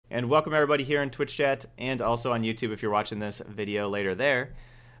And welcome everybody here in Twitch chat and also on YouTube if you're watching this video later there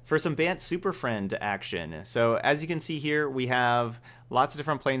for some Bant Superfriend action. So as you can see here, we have lots of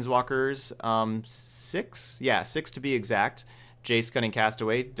different planeswalkers, six to be exact. Jace Cunning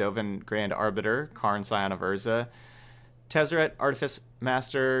Castaway, Dovin Grand Arbiter, Karn Scion of Urza, Tezzeret Artifice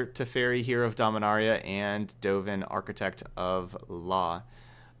Master, Teferi Hero of Dominaria, and Dovin Architect of Law.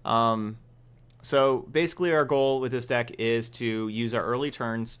 So basically our goal with this deck is to use our early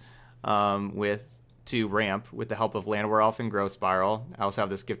turns to ramp with the help of Landwehr Elf and Growth Spiral. I also have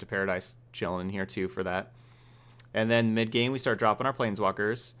this Gift of Paradise chilling in here too for that. And then mid-game we start dropping our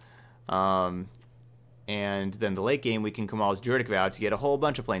Planeswalkers. And then the late game we can Kamal's Druidic Vow to get a whole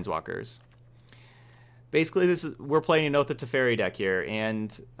bunch of Planeswalkers. Basically we're playing an Oath of Teferi deck here,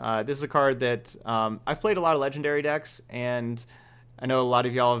 and this is a card that I've played a lot of Legendary decks, and I know a lot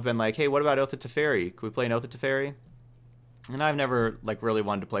of y'all have been like, hey, what about Oath of Teferi? Can we play an Oath of Teferi? And I've never really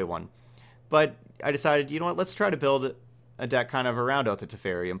wanted to play one. But I decided, you know what, let's try to build a deck kind of around Oath of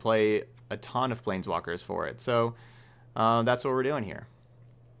Teferi and play a ton of Planeswalkers for it. So that's what we're doing here.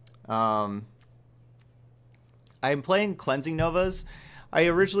 I'm playing Cleansing Novas. I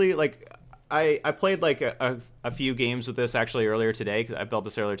originally, I played a few games with this actually earlier today, because I built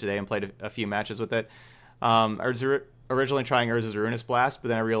this earlier today and played a few matches with it. I was originally trying Urza's Ruinous Blast, but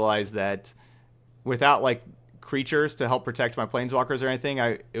then I realized that without creatures to help protect my Planeswalkers or anything,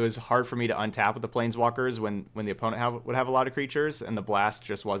 it was hard for me to untap with the Planeswalkers when the opponent would have a lot of creatures, and the blast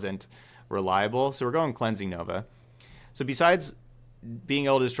just wasn't reliable. So we're going Cleansing Nova. So besides being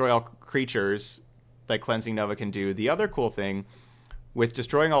able to destroy all creatures like Cleansing Nova can do, the other cool thing with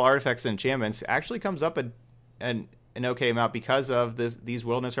destroying all artifacts and enchantments actually comes up an okay amount because of these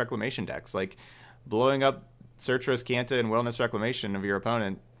Wilderness Reclamation decks. Like blowing up Surtress, Kanta, and Wilderness Reclamation of your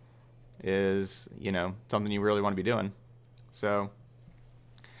opponent is, something you really want to be doing. So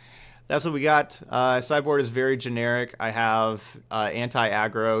that's what we got. Sideboard is very generic. I have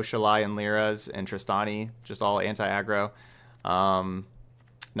anti-aggro, Shalai and Lyras, and Tristani, just all anti-aggro.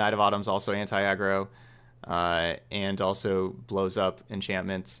 Knight of Autumn's also anti-aggro, and also blows up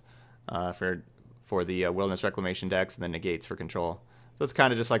enchantments for the Wilderness Reclamation decks, and then negates for control. So it's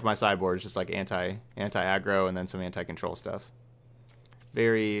kind of just like my sideboard. It's just like anti-aggro and then some anti-control stuff.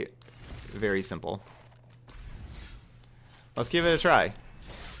 Very, very simple. Let's give it a try.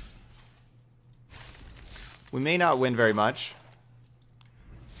 We may not win very much,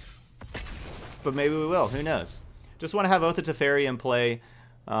 but maybe we will. Who knows? Just want to have Oath of Teferi in play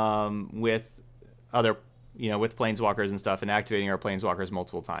with other, with Planeswalkers and stuff, and activating our Planeswalkers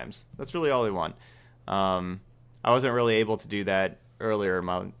multiple times. That's really all we want. I wasn't really able to do that earlier in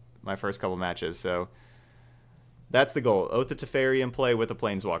my first couple matches, so that's the goal. Oath of Teferi in play with a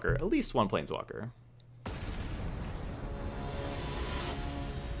Planeswalker. At least one Planeswalker.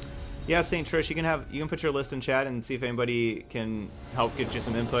 Yeah, St. Trish, you can put your list in chat and see if anybody can help get you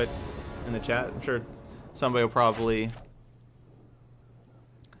some input in the chat. I'm sure somebody will probably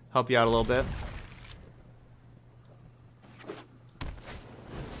help you out a little bit.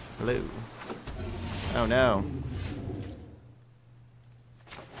 Hello. Oh no.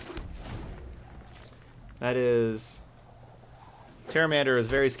 That is... Terramander is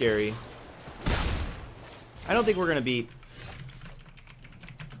very scary. I don't think we're going to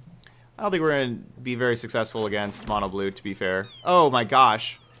be very successful against Mono Blue, to be fair. Oh my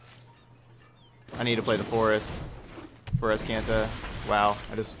gosh. I need to play the Forest for Kanta. Wow,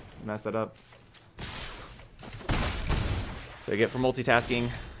 I just messed that up. So I get for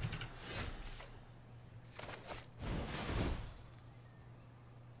multitasking.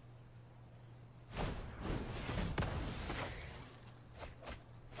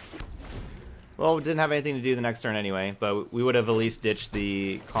 Well, we didn't have anything to do the next turn anyway, but we would have at least ditched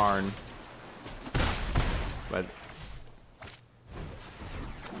the Karn. But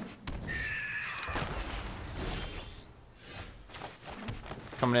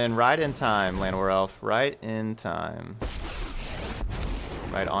coming in right in time, Landwehr Elf. Right in time.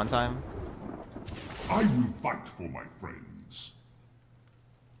 Right on time. I will fight for my friends.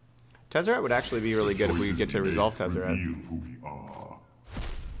 Tezzeret would actually be really good if we could get to resolve Tezzeret. Who we are.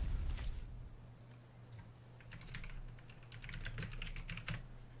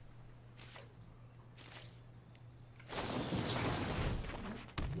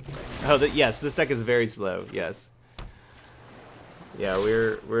 Oh, yes, this deck is very slow. Yes. Yeah,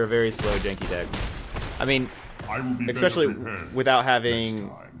 we're a very slow, janky deck. I mean, especially without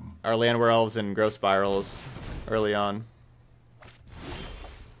having our Landwehr Elves and Growth Spirals early on.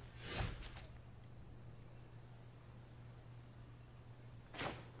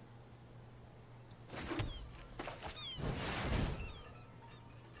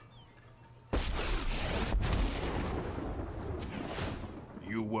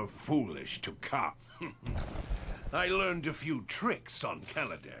 you were foolish to come. I learned a few tricks on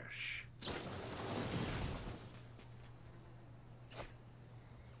Kaladesh.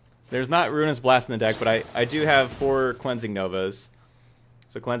 There's not Ruinous Blast in the deck, but I do have 4 Cleansing Novas.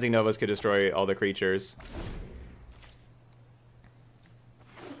 So Cleansing Novas could destroy all the creatures.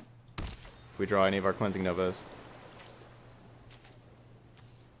 If we draw any of our Cleansing Novas.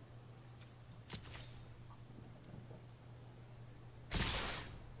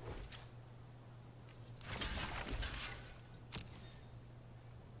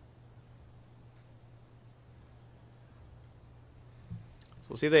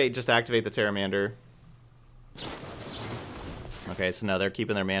 We'll see if they just activate the Terramander. Okay, so no, they're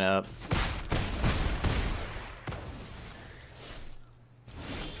keeping their mana up.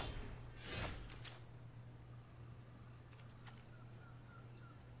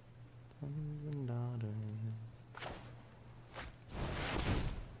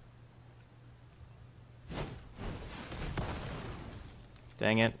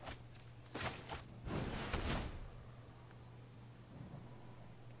 Dang it.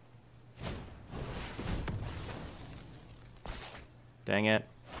 Dang it.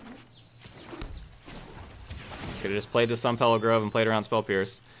 Could have just played the Sunpellow Grove and played around Spell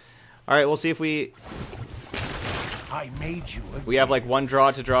Pierce. Alright, we'll see if we we have like 1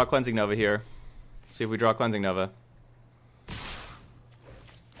 draw to draw a Cleansing Nova here. See if we draw Cleansing Nova.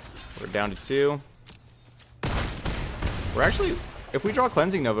 We're down to 2. We're actually, if we draw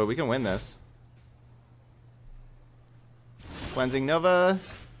Cleansing Nova, we can win this. Cleansing Nova.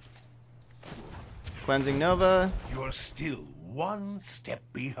 Cleansing Nova. You're still 1 step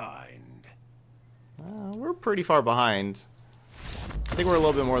behind. We're pretty far behind. I think we're a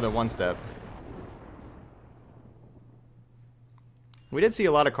little bit more than 1 step. We did see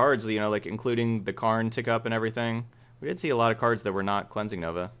a lot of cards, you know, like including the Karn tick up and everything. We did see a lot of cards that were not Cleansing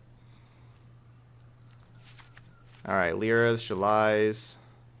Nova. Alright, Lyras, Shalais,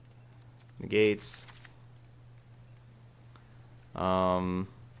 Negates.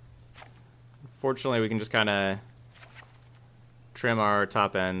 Fortunately, we can just kind of trim our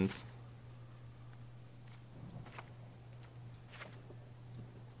top end.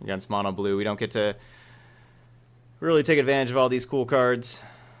 Against mono blue, we don't get to really take advantage of all these cool cards.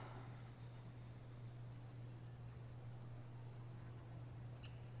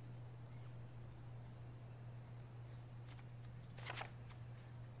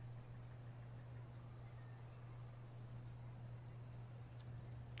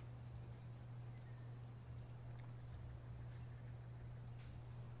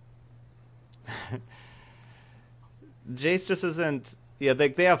 Jace just isn't... Yeah,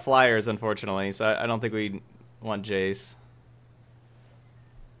 they have flyers, unfortunately, so I don't think we want Jace.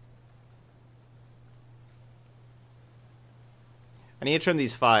 I need to trim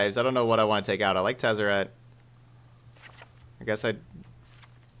these 5s. I don't know what I want to take out. I like Tezzeret. I guess I'd...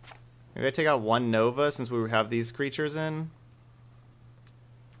 Maybe I take out 1 Nova since we have these creatures in.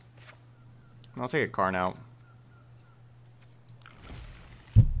 I'll take a Karn out.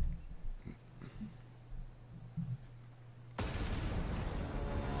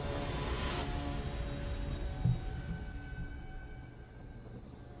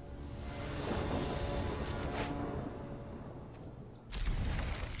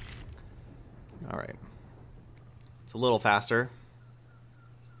 Alright. It's a little faster.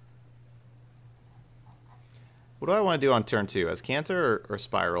 What do I want to do on turn 2? Azcanta or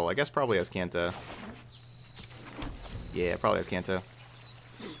Spiral? I guess probably Azcanta. Yeah, probably Azcanta.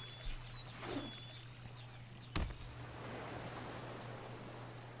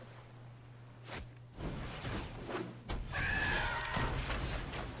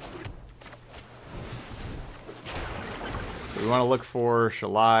 We want to look for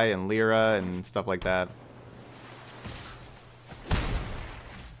Shalai and Lyra and stuff like that.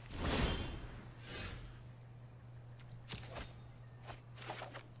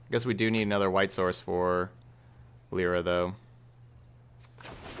 I guess we do need another white source for Lyra, though.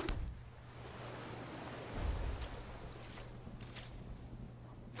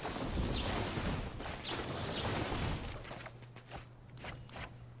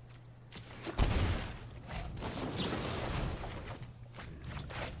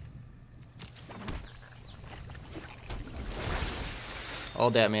 All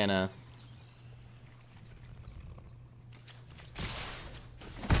that mana.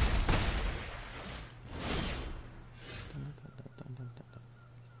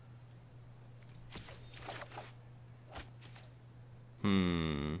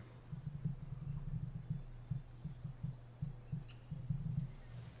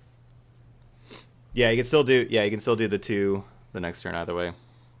 Yeah, you can still do. Yeah, you can still do the 2 the next turn either way.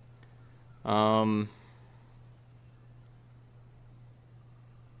 Um...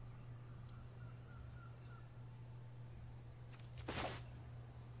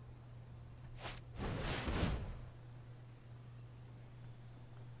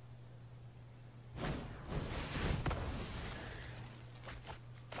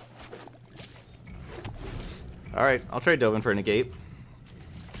 Alright, I'll trade Dovin for a negate.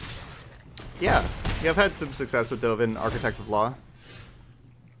 Yeah, I've had some success with Dovin, Architect of Law.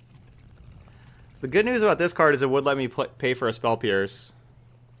 So the good news about this card is it would let me pay for a Spell Pierce.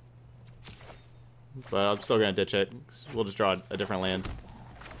 But I'm still going to ditch it, 'cause we'll just draw a different land.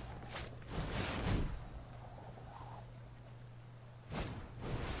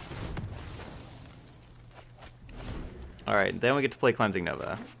 Alright, then we get to play Cleansing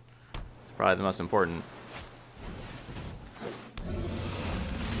Nova. It's probably the most important.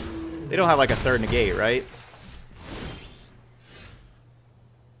 They don't have like a third negate, right?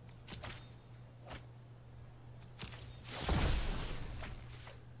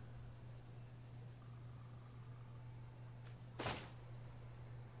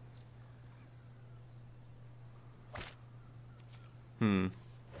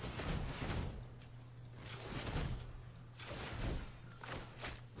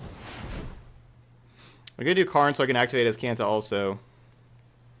 I'm gonna do Karn so I can activate his Kanta also.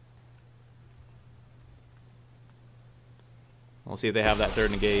 We'll see if they have that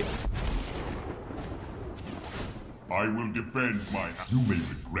third negate. I will defend my... You may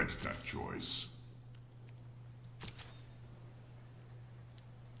regret that choice.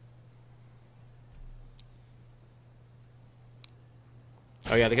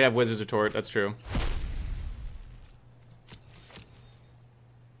 Oh yeah, they could have Wizard's Retort, that's true.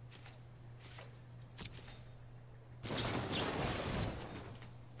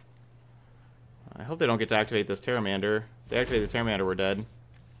 I hope they don't get to activate this Terramander. If they activate the Terramander, we're dead.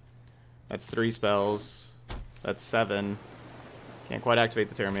 That's 3 spells. That's 7. Can't quite activate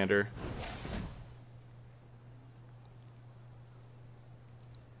the Terramander.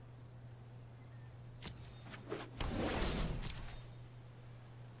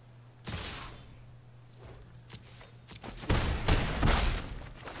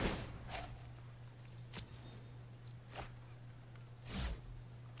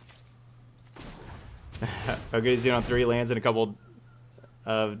 Okay, he's doing on 3 lands and a couple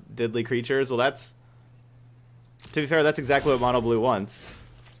of diddly creatures. Well, that's... To be fair, that's exactly what Mono Blue wants.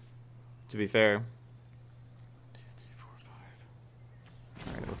 To be fair. 2, 3, 4,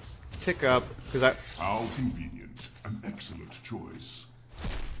 5. Alright, let's tick up, because I... How convenient. An excellent choice.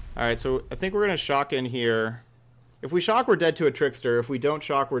 Alright, so I think we're going to shock in here. If we shock, we're dead to a Trickster. If we don't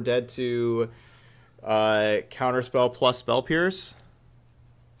shock, we're dead to Counterspell plus Spell Pierce.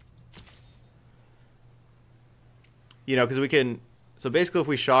 You know, because we can... So basically, if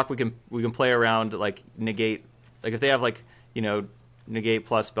we shock, we can play around, like, negate... Like, if they have, like, you know, negate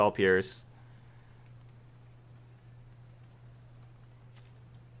plus Spell Pierce.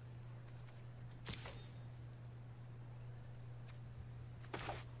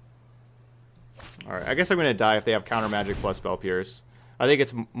 Alright, I guess I'm going to die if they have Counter Magic plus Spell Pierce. I think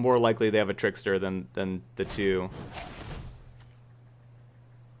it's more likely they have a Trickster than the 2.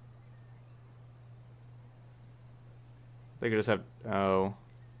 They could just have... Oh.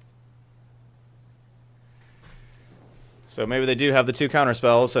 So maybe they do have the 2 counter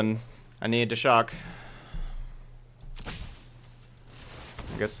spells, and I need to shock.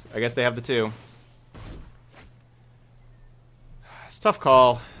 I guess they have the 2. It's a tough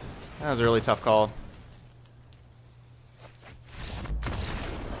call. That was a really tough call.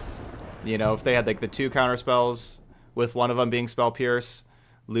 You know, if they had like the 2 counter spells, with one of them being Spell Pierce,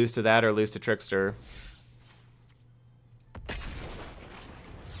 lose to that or lose to Trickster.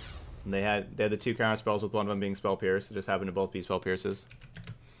 And they had the 2 counter spells with one of them being Spell Pierce. It just happened to both be Spell Pierces.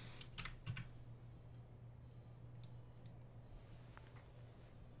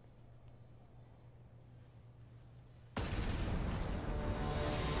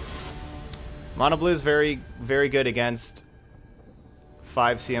 Mono Blue is very, very good against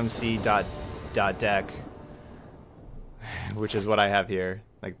 5 CMC dot deck, which is what I have here.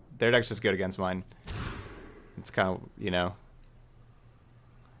 Like, their deck's just good against mine. It's kind of, you know.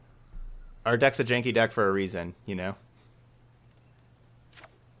 Our deck's a janky deck for a reason, you know?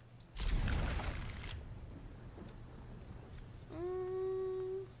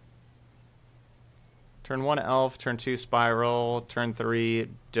 Turn 1 Elf, turn 2 Spiral, turn 3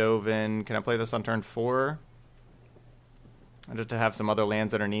 Dovin. Can I play this on turn 4? And just to have some other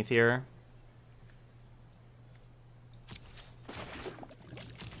lands underneath here.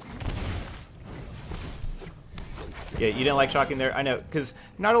 Yeah, you didn't like shocking there? I know, because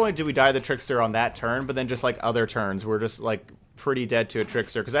not only did we die the Trickster on that turn, but then just like other turns, we're just like pretty dead to a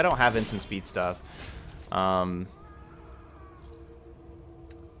Trickster, because I don't have instant speed stuff. Blood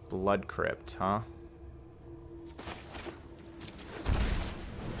Crypt, huh?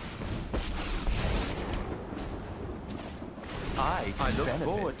 I look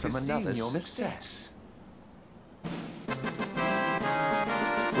forward to seeing your success.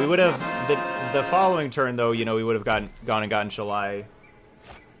 We would have the following turn though. You know, we would have gone and gotten Shalai.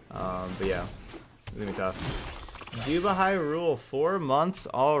 But yeah, it's gonna be tough. Duba Hyrule, 4 months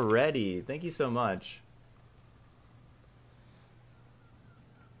already. Thank you so much.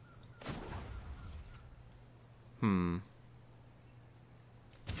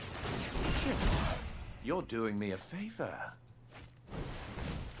 You're doing me a favor.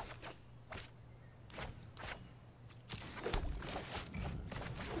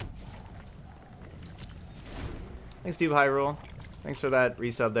 Thanks, Duba Hyrule. Thanks for that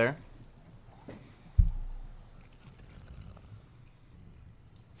resub there.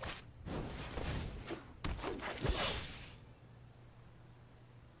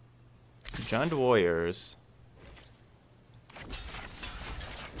 Jund Warriors.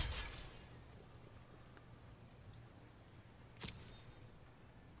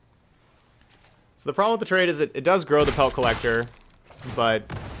 So the problem with the trade is it does grow the Pelt Collector, but,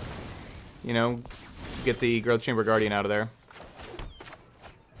 you know, get the Growth Chamber Guardian out of there.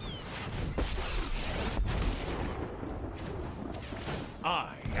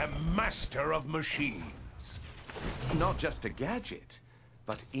 I am master of machines. Not just a gadget,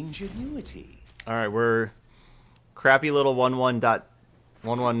 but ingenuity. Alright, we're crappy little 1-1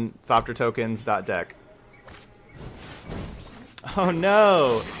 Thopter tokens deck. Oh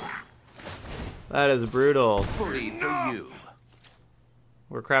no! That is brutal. Bully for you.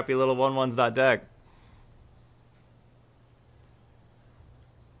 We're crappy little 1-1s deck.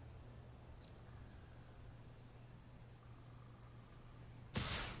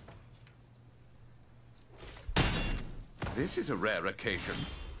 This is a rare occasion.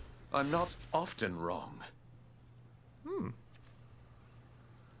 I'm not often wrong.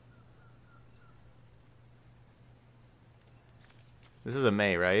 This is a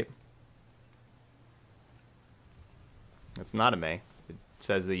May, right? It's not a May. It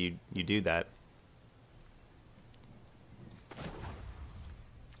says that you do that.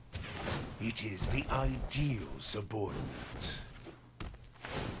 It is the ideal subordinate.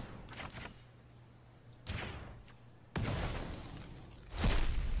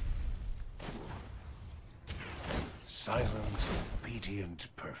 Silent, obedient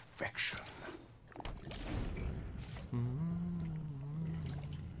perfection.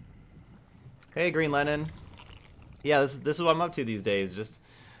 Hey, Green Lennon. Yeah, this is what I'm up to these days. Just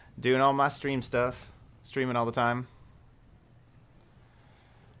doing all my stream stuff. Streaming all the time.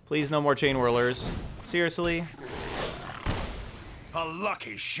 Please, no more Chain Whirlers. Seriously? A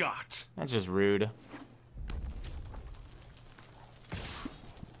lucky shot. That's just rude.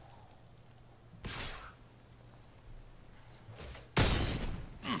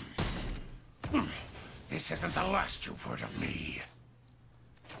 This isn't the last you've heard of me.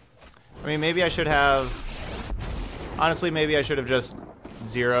 I mean, maybe I should have... Honestly, maybe I should have just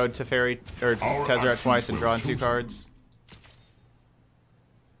zeroed Teferi or Tezzeret twice and drawn 2 cards.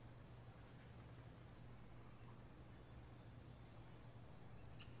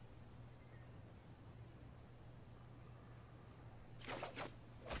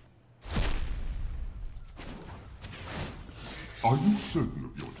 Are you certain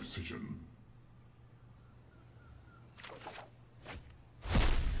of your decision?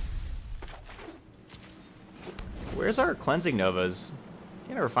 Where's our Cleansing Novas?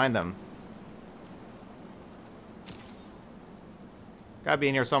 Can't ever find them. Gotta be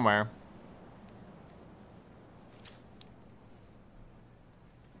in here somewhere.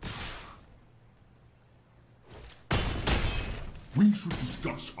 We should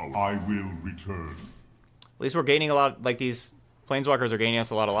discuss how I will return. At least we're gaining a lot, like these Planeswalkers are gaining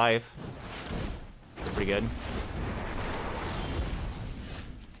us a lot of life. Pretty good.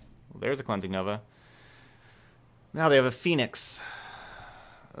 Well, there's a Cleansing Nova. Now they have a Phoenix.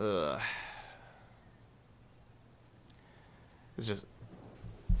 Ugh. It's just...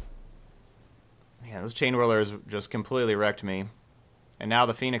 Man, those Chain Whirlers just completely wrecked me. And now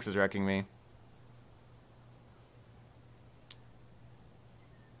the Phoenix is wrecking me.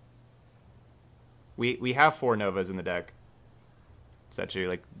 We have 4 Novas in the deck. It's actually,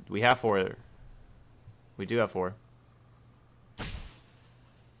 like, we have 4. We do have 4.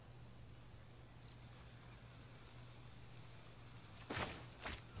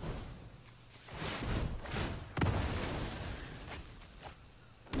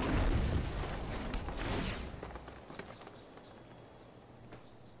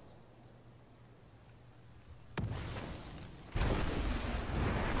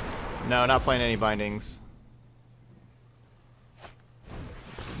 No, not playing any bindings.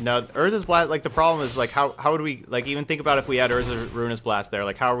 No, Urza's Blast, like, the problem is, like, how would we, like, even think about if we had Urza's Ruinous Blast there?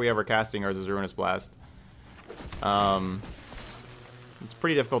 Like, how are we ever casting Urza's Ruinous Blast? It's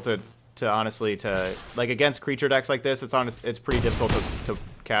pretty difficult to honestly, like, against creature decks like this, it's pretty difficult to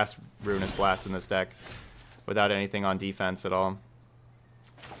cast Ruinous Blast in this deck without anything on defense at all.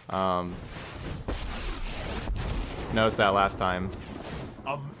 Noticed that last time.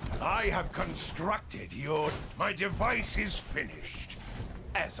 I have constructed my device is finished.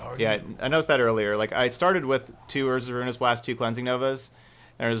 As are Yeah, you. I noticed that earlier. Like, I started with 2 Urza's Ruinous Blast, 2 Cleansing Novas,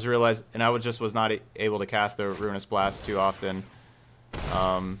 and I just realized, and I was not able to cast the Ruinous Blast too often.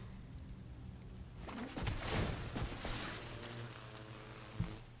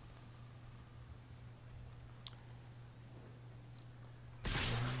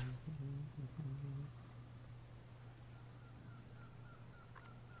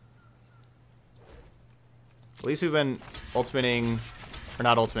 At least we've been ultimating, or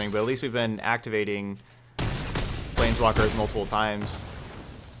not ultimating, but at least we've been activating Planeswalkers multiple times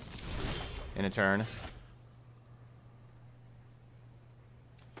in a turn.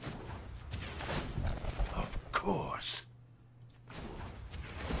 Of course.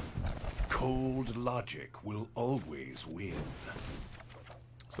 Cold logic will always win.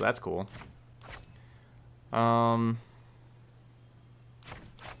 So that's cool.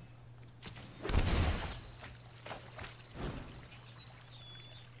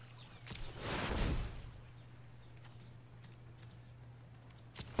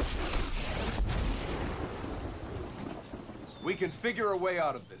 We can figure a way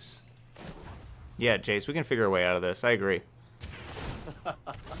out of this. Yeah, Jace, we can figure a way out of this. I agree.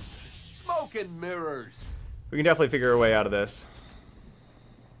 Smoke and mirrors. We can definitely figure a way out of this.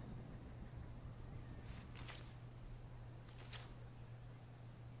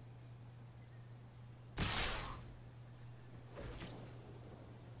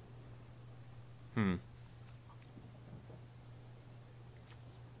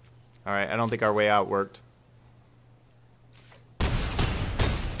 Alright, I don't think our way out worked.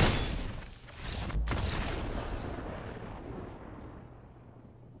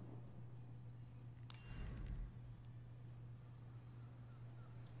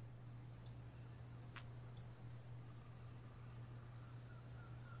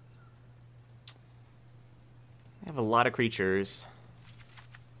 I have a lot of creatures.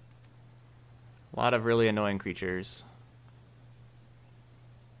 A lot of really annoying creatures.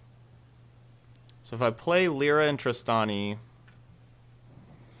 So if I play Lyra and Tristani,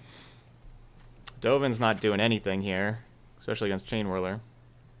 Dovin's not doing anything here, especially against Chain Whirler.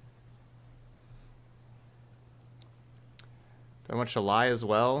 Do I want Shalai as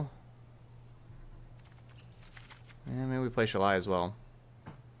well? Yeah, maybe we play Shalai as well.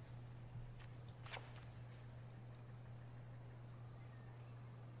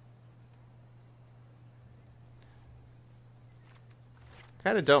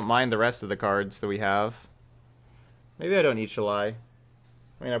 Kind of don't mind the rest of the cards that we have. Maybe I don't need Shalai.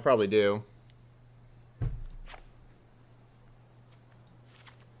 I mean, I probably do.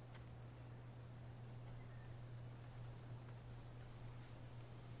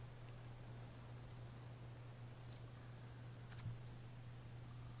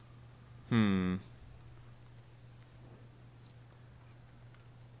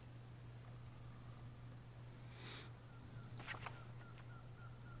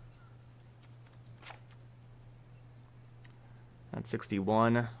 That's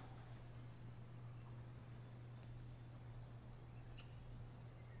 61.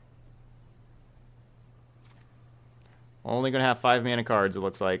 Only gonna have 5 mana cards, it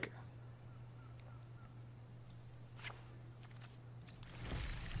looks like.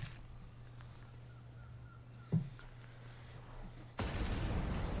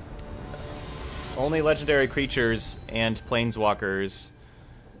 Only legendary creatures and planeswalkers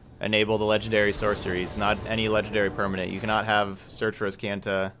enable the legendary sorceries, not any legendary permanent. You cannot have Search for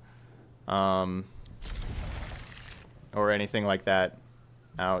Azcanta or anything like that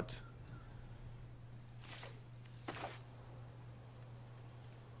out.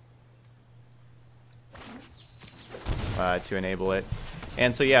 To enable it.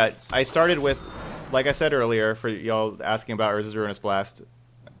 And so yeah, I started with, like I said earlier, for y'all asking about Urza's Ruinous Blast,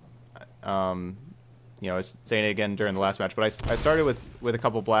 you know, I was saying it again during the last match, but I started with a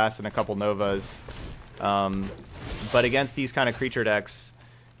couple blasts and a couple novas, but against these kind of creature decks,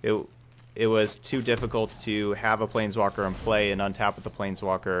 it was too difficult to have a planeswalker in play and untap with the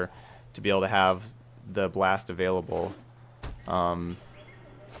planeswalker to be able to have the blast available, and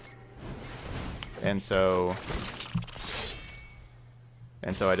so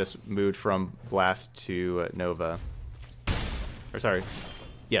And so I just moved from Blast to Nova. Or sorry.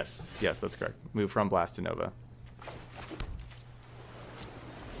 Yes, that's correct. Moved from Blast to Nova.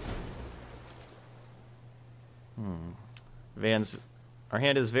 Our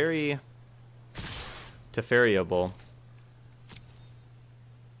hand is very Teferiable.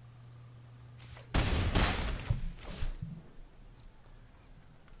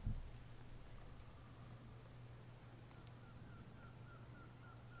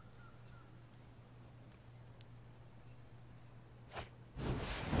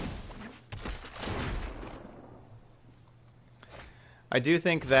 I do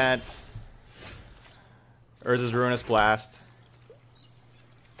think that Urza's Ruinous Blast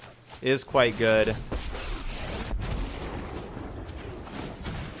is quite good.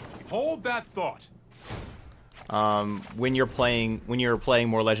 Hold that thought. When you're playing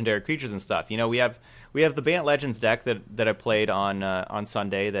more legendary creatures and stuff. You know, we have the Bant Legends deck that I played on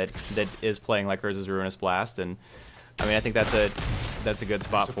Sunday that is playing like Urza's Ruinous Blast, and I mean I think that's a good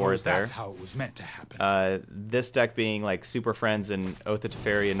spot for it there. That's how it was meant to happen. This deck being like Super Friends and Oath of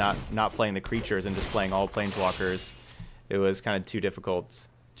Teferi and not playing the creatures and just playing all Planeswalkers, it was kind of too difficult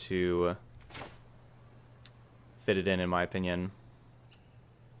to fit it in my opinion.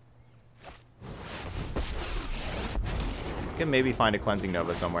 Can maybe find a Cleansing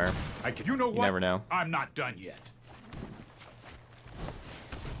Nova somewhere. You know what? You never know. I'm not done yet.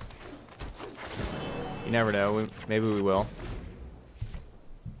 You never know. Maybe we will.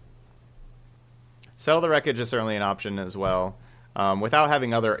 Settle the Wreckage is certainly an option as well. Without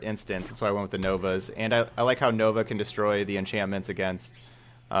having other instants, that's why I went with the Novas. And I like how Nova can destroy the enchantments against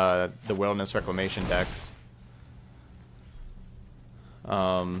the Wilderness Reclamation decks.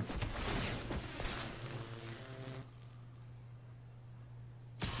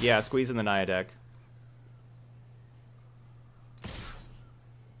 Yeah, squeeze in the Naya deck.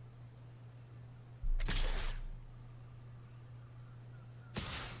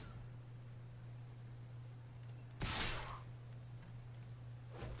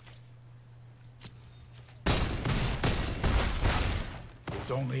 It's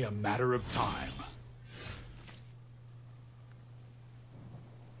only a matter of time.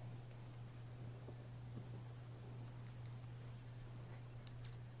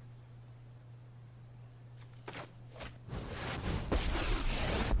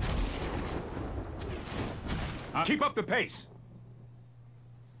 Keep up the pace.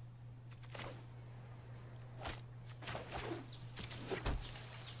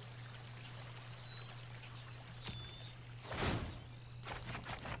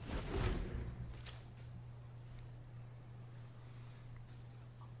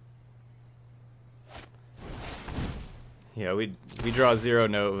 Yeah, we draw 0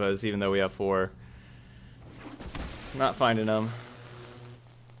 Novas even though we have 4. Not finding them.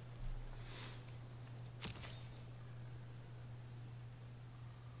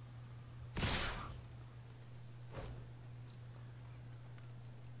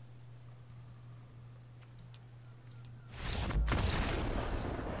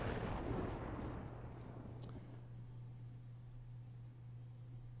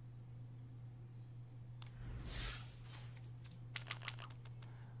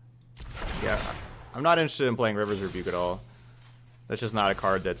 Yeah, I'm not interested in playing River's Rebuke at all. That's just not a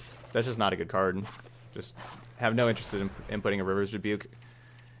card that's just not a good card. Just have no interest in putting a River's Rebuke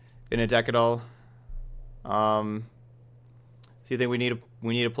in a deck at all. So you think we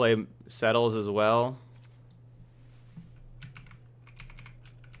need to play Settles as well?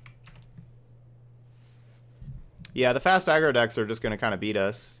 Yeah, the fast aggro decks are just going to kind of beat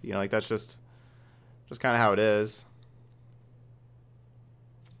us. You know, like that's just kind of how it is.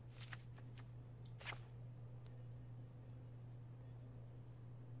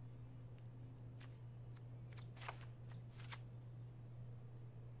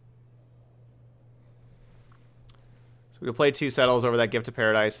 We could play 2 Settles over that Gift of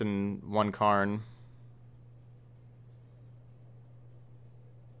Paradise and 1 Karn.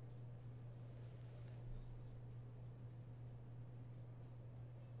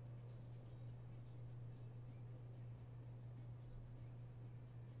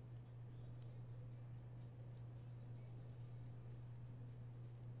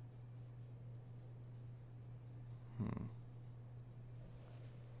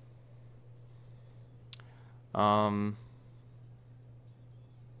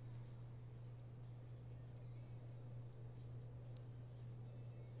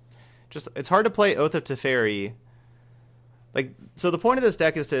 Just it's hard to play Oath of Teferi. Like, so the point of this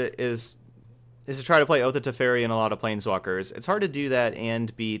deck is to try to play Oath of Teferi in a lot of Planeswalkers. It's hard to do that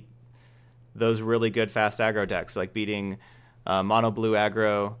and beat those really good fast aggro decks, like beating mono blue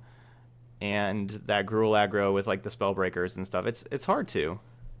aggro, and that Gruul aggro with like the spell breakers and stuff. It's hard to,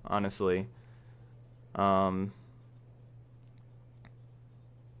 honestly.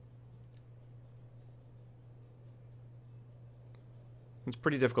 It's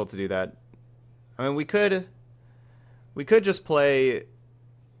pretty difficult to do that. I mean, we could just play,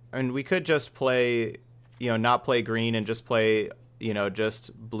 and we could just play, you know, not play green and just play, you know,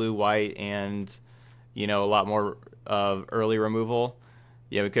 just blue white and, you know, a lot more of early removal.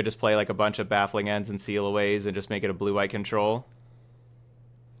 Yeah, we could just play like a bunch of baffling ends and seal aways and just make it a blue white control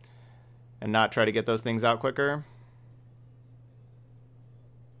and not try to get those things out quicker.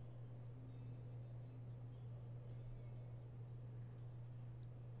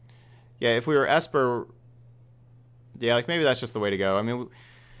 Yeah, if we were Esper, yeah, like maybe that's just the way to go. I mean,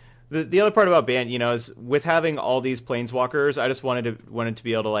 the other part about Bant, you know, is with having all these planeswalkers, I just wanted to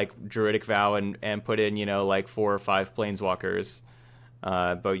be able to like Druidic Vow and put in, you know, like 4 or 5 planeswalkers.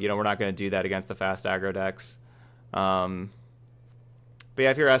 But you know, we're not going to do that against the fast aggro decks. But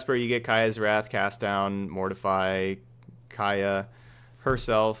yeah, if you're Esper, you get Kaya's Wrath, Cast Down, Mortify, Kaya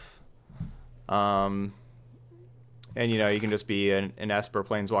herself. And, you know, you can just be an Esper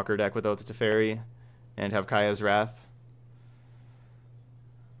Planeswalker deck with Oath of Teferi and have Kaya's Wrath.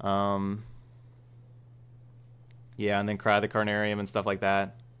 Yeah, and then Cry the Carnarium and stuff like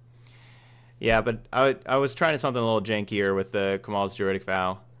that. Yeah, but I was trying something a little jankier with the Kamal's Druidic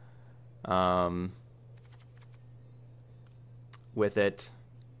Vow. With it.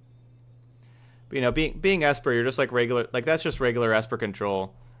 But, you know, being Esper, you're just like regular, like that's just regular Esper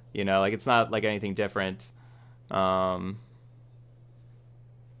control. You know, like it's not like anything different. Yeah.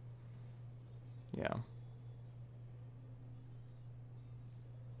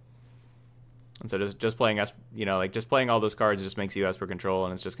 And so just playing you know, like just playing all those cards just makes you Esper control,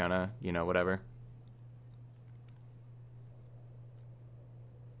 and it's just kind of, you know, whatever.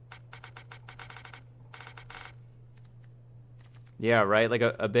 Yeah, right? Like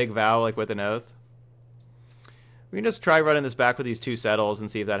a big vow, like with an oath. We can just try running this back with these 2 settles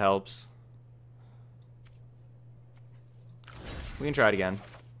and see if that helps. We can try it again.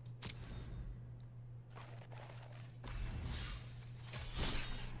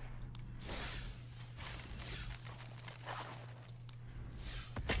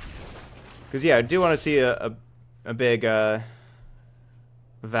 Because yeah, I do want to see a big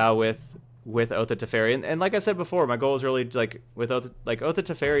vow with Oath of Teferi, and like I said before, my goal is really like with Oath of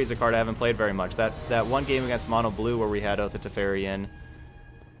Teferi is a card I haven't played very much. That one game against Mono Blue where we had Oath of Teferi in,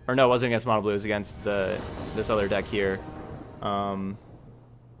 or no, it wasn't against Mono Blue, it was against this other deck here. Yeah,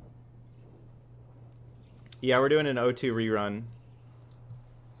 we're doing an O2 rerun.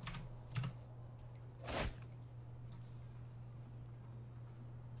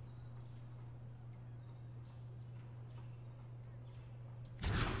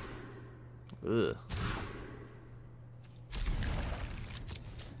 Ugh.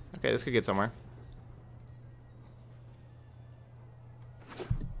 Okay, this could get somewhere.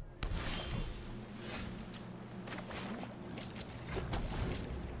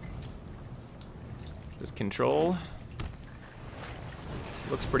 This control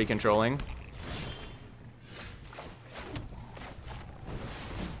looks pretty controlling.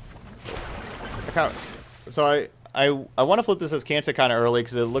 So I want to flip this as Kanta kind of early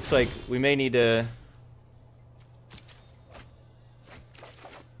because it looks like we may need to.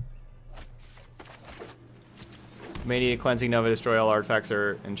 May need a Cleansing Nova, destroy all artifacts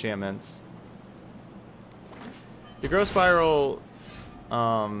or enchantments. The Growth Spiral.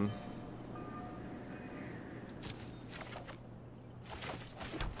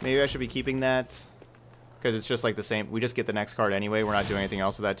 Maybe I should be keeping that because it's just like the same. We just get the next card anyway. We're not doing anything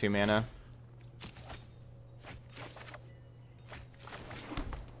else with that 2 mana.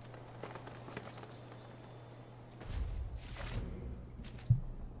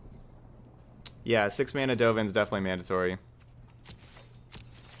 Yeah, 6 mana Dovin's definitely mandatory.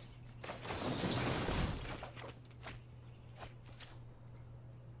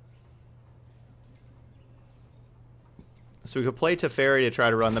 So we could play Teferi to try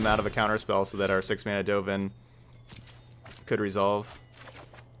to run them out of a counterspell so that our 6 mana Dovin could resolve.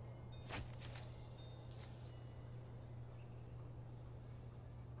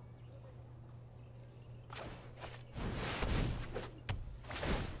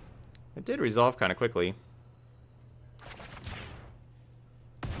 It did resolve kind of quickly.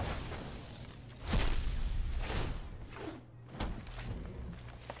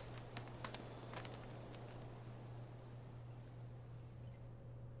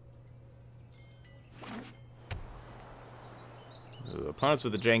 Ooh, opponents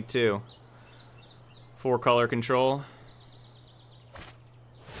with the jank too. 4 color control.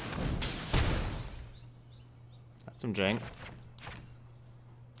 Some jank.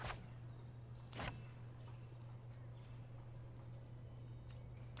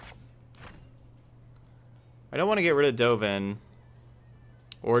 I don't want to get rid of Dovin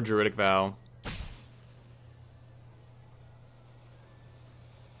or Druidic Vow.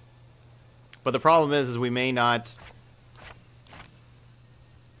 But the problem is we may not...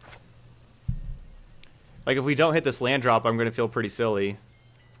 Like, if we don't hit this land drop, I'm going to feel pretty silly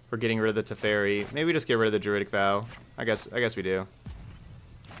for getting rid of the Teferi. Maybe just get rid of the Druidic Vow. I guess we do.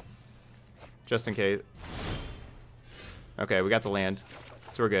 Just in case. Okay, we got the land.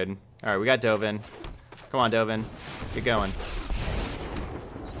 So we're good. Alright, we got Dovin. Come on, Dovin. Get going.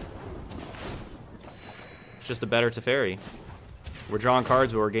 It's just a better Teferi. We're drawing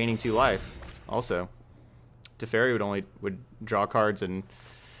cards, but we're gaining 2 life. Also, Teferi would draw cards and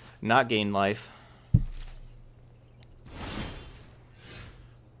not gain life.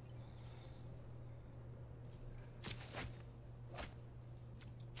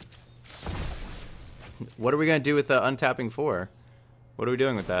 What are we going to do with the untapping 4? What are we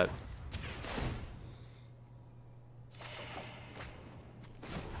doing with that?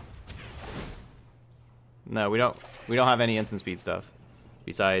 No, we don't have any instant speed stuff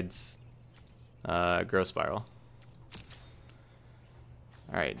besides Growth Spiral.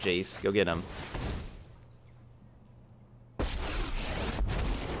 All right, Jace, go get him.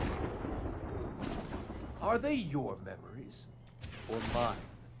 Are they your memories or mine?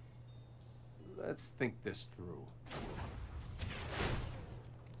 Let's think this through.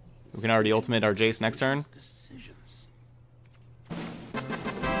 We can already ultimate our Jace next turn. Decisions.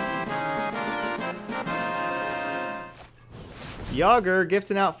 Yager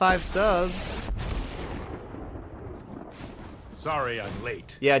gifting out 5 subs. Sorry I'm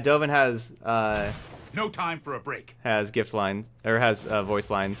late. Yeah, Dovin has No time for a break. gift lines or has voice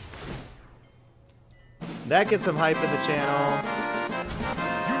lines. That gets some hype in the channel.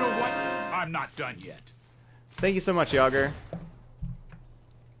 You know what? I'm not done yet. Thank you so much, Yager.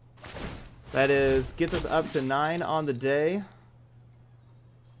 That gets us up to 9 on the day.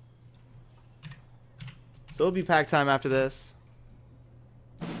 So it'll be pack time after this.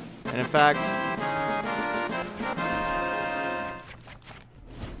 And in fact,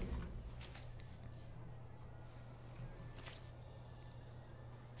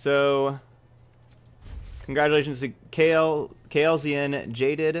 so congratulations to KLZN,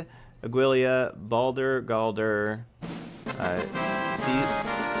 Jaded, Aguilia, Balder, Galder,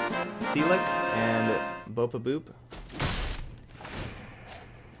 Seelick, and Bopa Boop.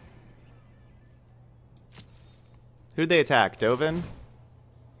 Who'd they attack? Dovin?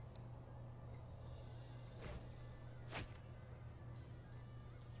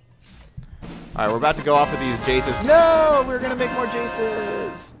 Alright, we're about to go off with these Jaces. No! We're gonna make more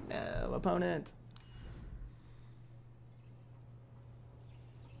Jaces! No, opponent.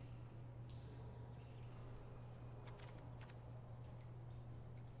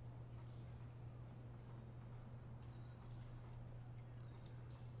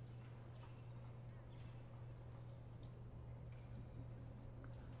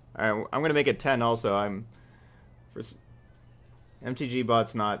 Alright, I'm gonna make it 10 also. MTG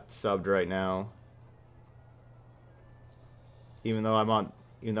bot's not subbed right now. Even though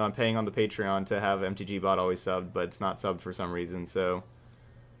I'm paying on the Patreon to have MTG bot always subbed, but it's not subbed for some reason, so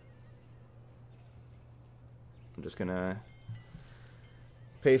I'm just gonna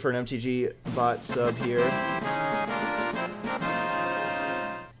pay for an MTG bot sub here.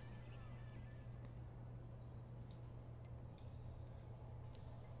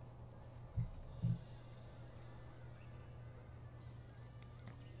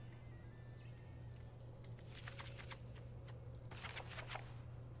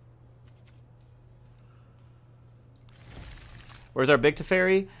 Where's our Big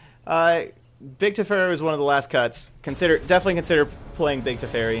Teferi? Big Teferi was one of the last cuts. Definitely consider playing Big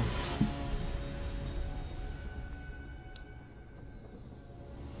Teferi.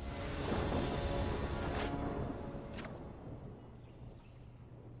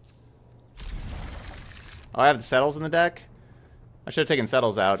 Oh, I have the Settles in the deck? I should have taken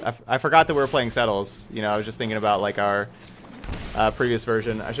Settles out. I forgot that we were playing Settles. You know, I was just thinking about like our previous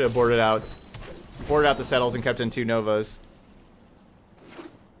version. I should have boarded out the Settles and kept in 2 Novas.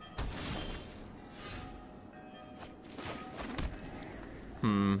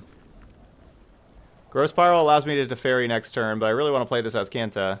 Growth Spiral allows me to Teferi next turn, but I really want to play this as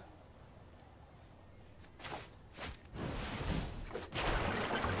Kanta.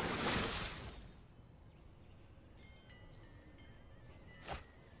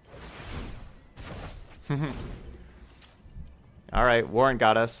 Alright, Warrant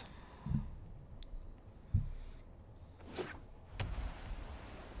got us.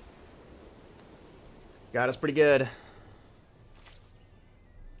 Got us pretty good.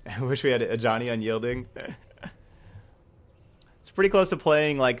 I wish we had a Johnny Unyielding. It's pretty close to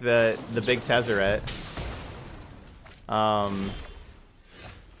playing like the big Tezzeret.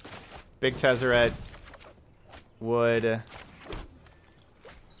 Big Tezzeret would,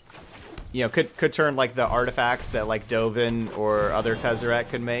 you know, could turn like the artifacts that like Dovin or other Tezzeret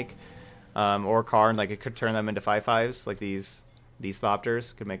could make, or Karn, like it could turn them into 5/5s, like these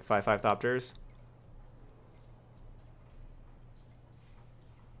Thopters could make 5/5 Thopters.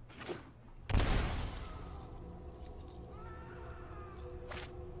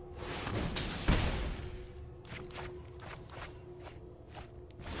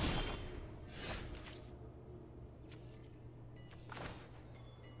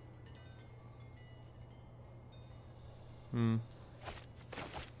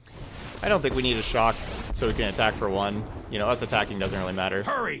 I don't think we need a shock so we can attack for 1. You know, us attacking doesn't really matter.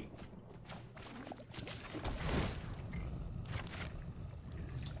 Hurry!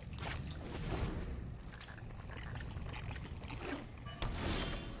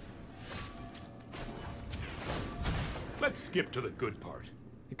 Let's skip to the good part.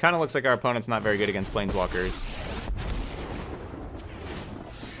 It kind of looks like our opponent's not very good against Planeswalkers.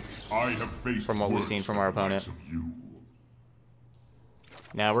 I have faced From what we've worse seen from than our the likes opponent. of you.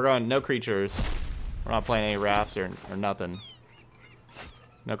 Now we're going no creatures. We're not playing any rafts or nothing.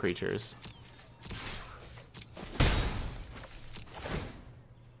 No creatures.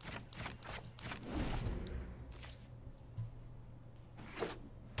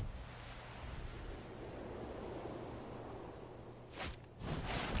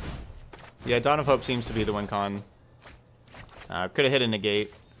 Yeah, Dawn of Hope seems to be the win con. Could have hit a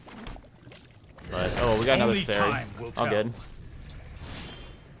negate. But, oh, we got another Only fairy. time will All tell. good.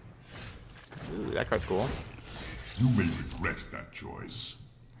 Ooh, that card's cool. You may regret that choice.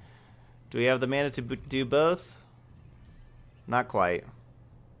 Do we have the mana to do both? Not quite.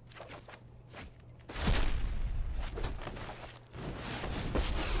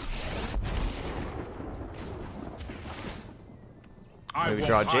 I Maybe won't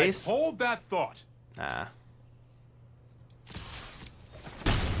draw hide. Jace? Hold that thought. Nah.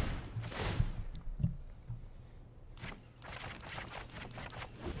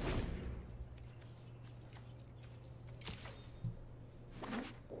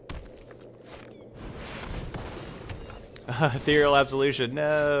 Ethereal Absolution,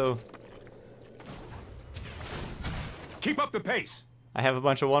 no. Keep up the pace. I have a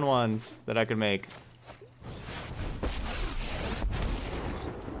bunch of 1/1s that I could make.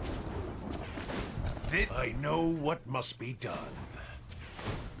 I know what must be done.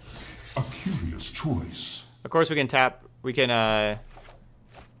 A curious choice. Of course we can tap, we can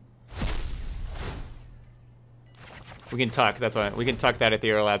tuck, that's why, we can tuck that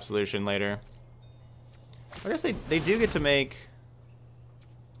Ethereal Absolution later. I guess they do get to make,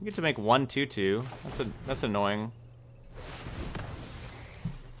 you get to make 1/2/2. That's annoying.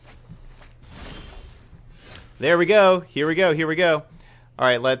 There we go. Here we go. Here we go. All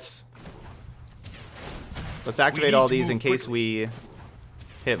right, let's activate all these in case we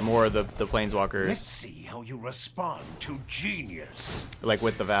hit more of the Planeswalkers. Let's see how you respond to genius. Like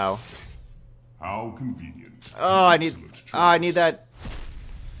with the vow. How convenient. Oh, I need Excellent choice. I need that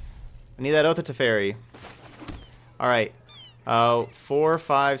Oath of Teferi. All right. 4,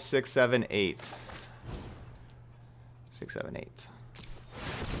 5, 6, 7, 8. 6, 7, 8.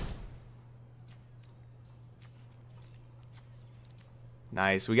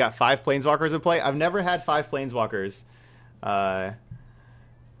 Nice. We got 5 Planeswalkers in play. I've never had 5 Planeswalkers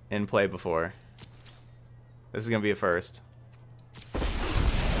in play before. This is going to be a first.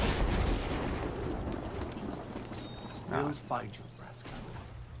 I always find you, Nebraska.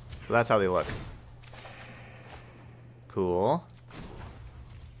 So that's how they look. Cool.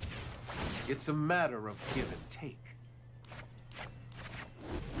 It's a matter of give and take.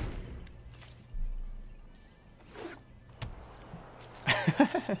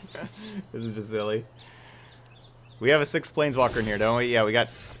 This is just silly. We have a 6 Planeswalker in here, don't we? Yeah, we got...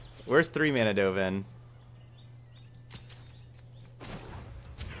 Where's 3 mana Dovin?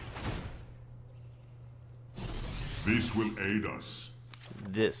 This will aid us.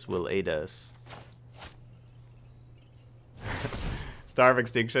 This will aid us. Star of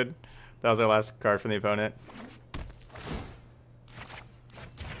Extinction. That was our last card from the opponent.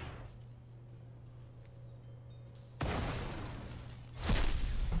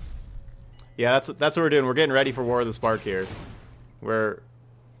 Yeah, that's what we're doing. We're getting ready for War of the Spark here. We're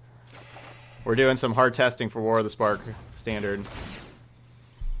doing some hard testing for War of the Spark standard.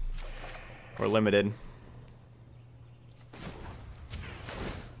 Or limited.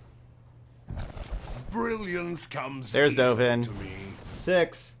 Brilliance comes There's easily Dovin. to me.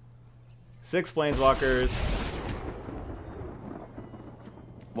 6 planeswalkers.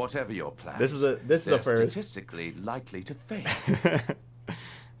 Whatever your plan, This is a first. Statistically likely to fail.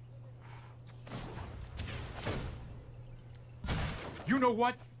 You know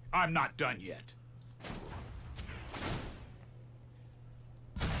what? I'm not done yet.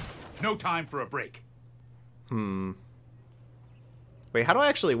 No time for a break. Wait, how do I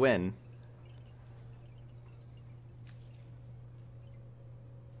actually win?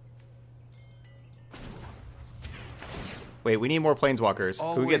 Wait, we need more planeswalkers.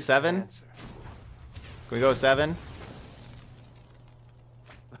 Can we get Always 7? an Can answer. we go 7?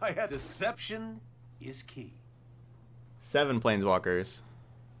 Deception is key. 7 planeswalkers.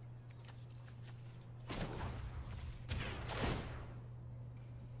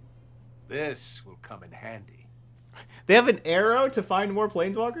 This will come in handy. They have an arrow to find more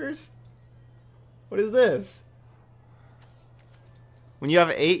planeswalkers? What is this? When you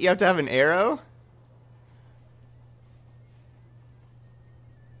have 8, you have to have an arrow?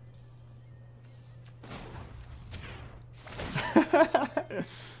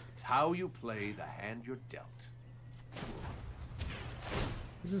 It's how you play the hand you're dealt.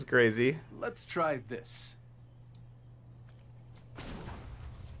 This is crazy. Let's try this.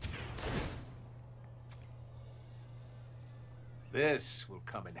 This will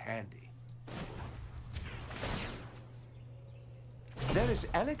come in handy. There is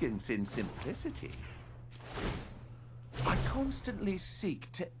elegance in simplicity. I constantly seek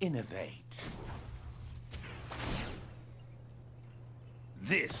to innovate.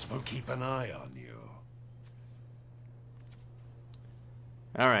 This will keep an eye on you.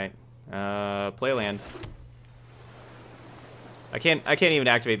 Alright. Play land. I can't even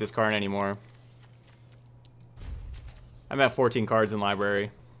activate this card anymore. I'm at 14 cards in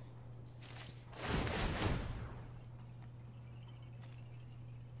library.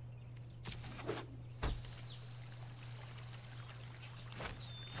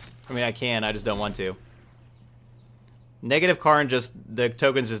 I mean, I can, I just don't want to. Negative Karn, just the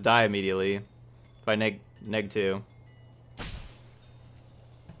tokens just die immediately if I neg 2.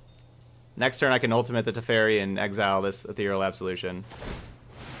 Next turn I can ultimate the Teferi and exile this Ethereal Absolution.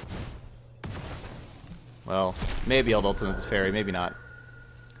 Well, maybe I'll ultimate the Teferi, maybe not.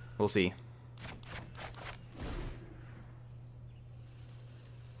 We'll see.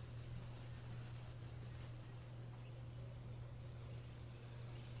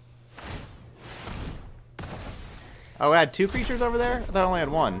 Oh, I had 2 creatures over there? I thought I only had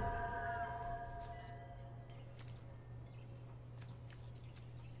 1.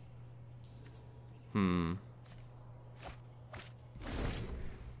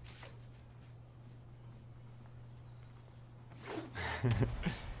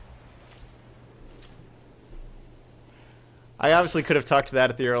 I obviously could have talked to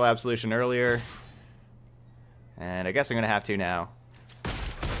that Ethereal Absolution earlier. And I guess I'm going to have to now.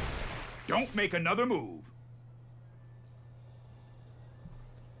 Don't make another move.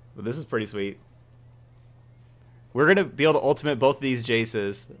 But this is pretty sweet. We're going to be able to ultimate both of these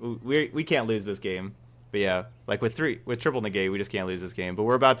Jaces. We can't lose this game. But yeah, like with triple negate, we just can't lose this game. But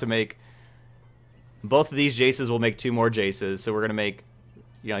we're about to make... Both of these Jaces will make 2 more Jaces. So we're going to make...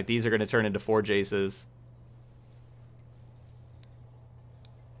 You know, like these are going to turn into 4 Jaces.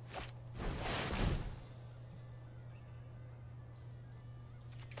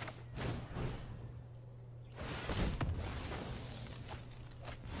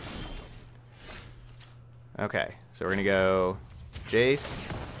 Okay, so we're gonna go Jace,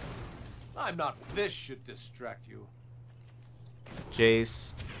 I'm not. This should distract you.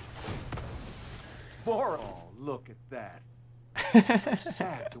 Jace. More. Oh, look at that. It's so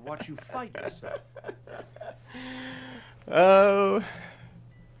sad to watch you fight yourself. Oh,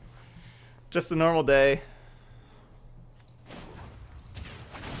 just a normal day.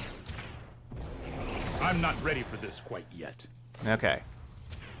 I'm not ready for this quite yet. Okay,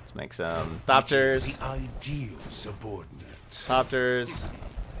 let's make some Thopters. The ideal subordinate. Thopters.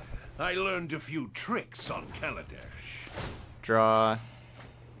 I learned a few tricks on Kaladesh. Draw.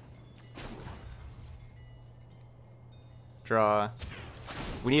 Draw.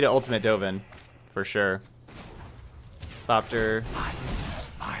 We need an ultimate Dovin, for sure. Thopter. I'm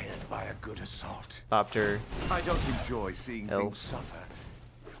inspired by a good assault. Thopter. I don't enjoy seeing Elf. things suffer,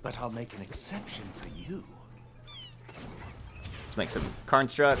 but I'll make an exception for you. Let's make some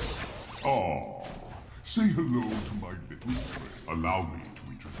Constructs. Ah, say hello to my little friend. Allow me to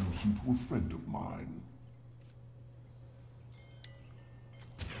introduce you to a friend of mine.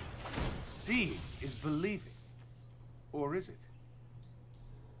 Seeing is believing. Or is it?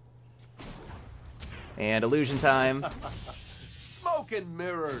 And illusion time. Smoke and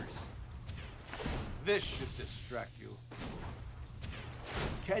mirrors. This should distract you.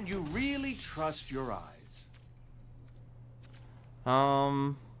 Can you really trust your eyes?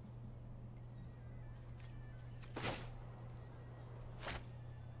 Oh,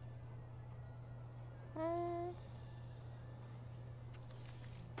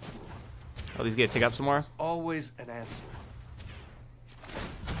 these get to tick up some more? Always an answer.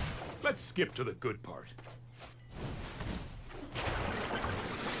 Let's skip to the good part.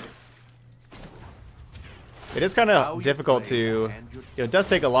 It is kind of difficult to... It does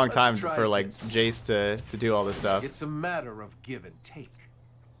take a long time for, like, this. Jace to do all this stuff. It's a matter of give and take.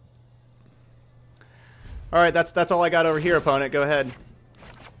 Alright, that's all I got over here, opponent. Go ahead.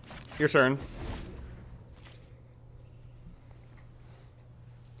 Your turn.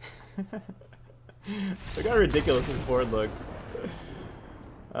 Look how ridiculous this board looks.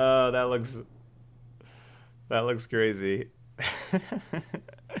 Oh, that looks crazy.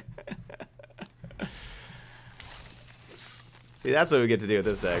 See, that's what we get to do with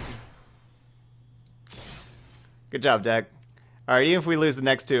this deck. Good job, deck. Alright, even if we lose the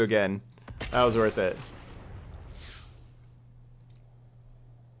next two again, that was worth it.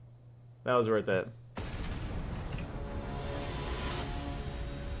 That was worth it.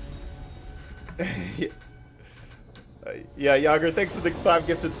 Yeah, Yager, thanks for the 5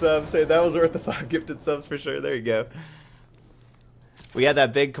 gifted subs. Say that was worth the 5 gifted subs for sure. There you go. We had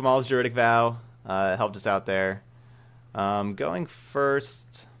that big Kamal's Druidic Vow. It helped us out there. Going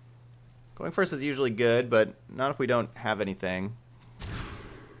first is usually good, but not if we don't have anything.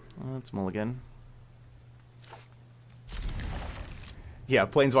 Let's mulligan. Yeah,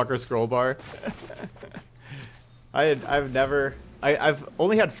 Planeswalker scroll bar. I've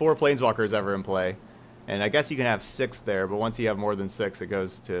only had 4 Planeswalkers ever in play. And I guess you can have 6 there, but once you have more than 6, it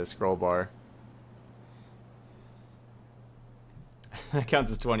goes to scroll bar. That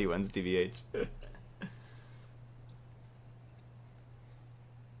counts as 20 wins, TBH.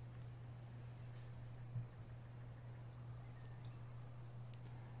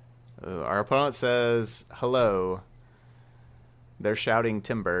 Our opponent says, hello. They're shouting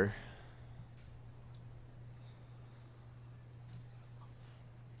timber.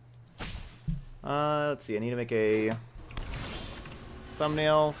 Let's see, I need to make a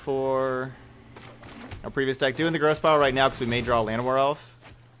thumbnail for our previous deck. Doing the gross pile right now because we may draw Land War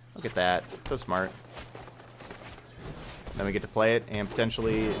Elf. Look at that. So smart. Then we get to play it and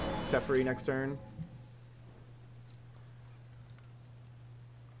potentially Teferi next turn.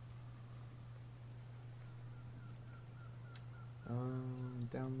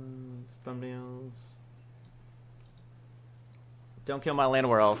 Downloads, thumbnails. Don't kill my Land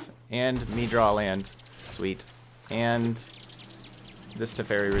War Elf. And me draw a land. Sweet. And this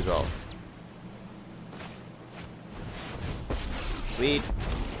Teferi resolve. Sweet.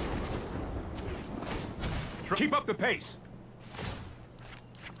 Keep up the pace.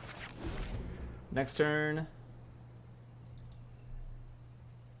 Next turn.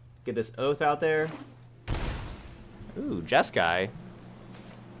 Get this Oath out there. Ooh, Jeskai.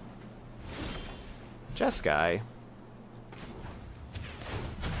 Jeskai.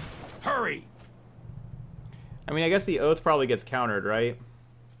 Hurry! I mean, I guess the Oath probably gets countered, right?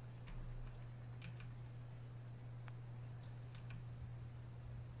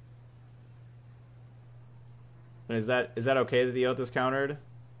 And is that okay that the Oath is countered?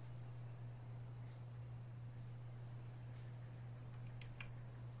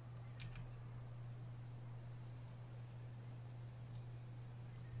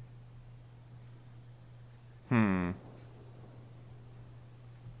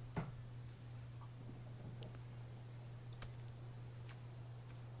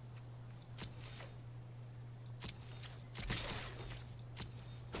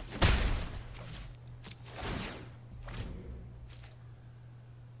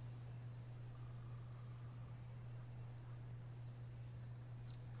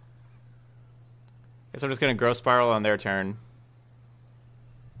 Guess I'm just gonna Growth Spiral on their turn.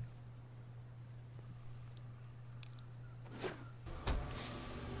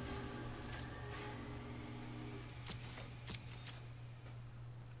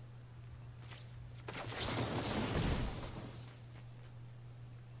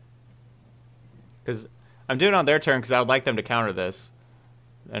 Because I'm doing it on their turn because I would like them to counter this.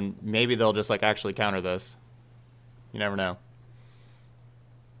 And maybe they'll just like actually counter this. You never know.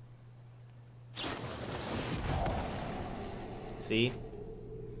 See?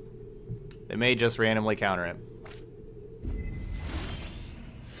 They may just randomly counter it.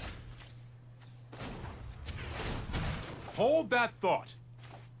 Hold that thought.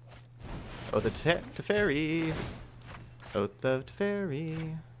 Oath of Teferi. Oath of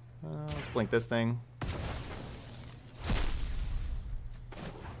Teferi. Let's blink this thing.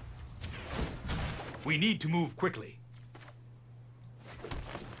 We need to move quickly.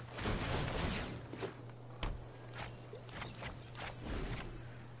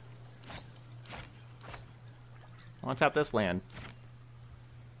 I want to tap this land.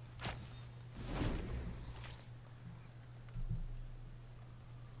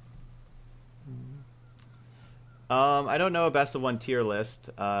 I don't know a best of one tier list.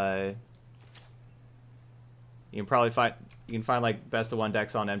 You can probably find like best of one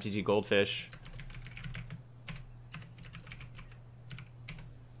decks on MTG Goldfish.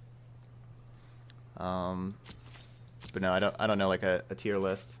 But no, I don't know like a tier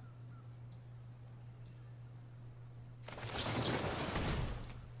list.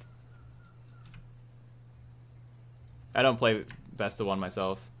 I don't play best of one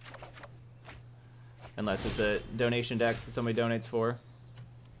myself. Unless it's a donation deck that somebody donates for.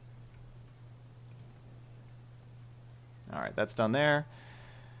 Alright, that's done there.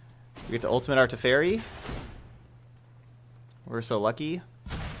 We get to Ultimate our Teferi. We're so lucky.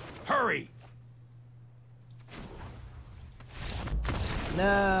 Hurry!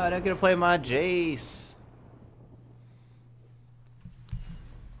 No, I don't get to play my Jace.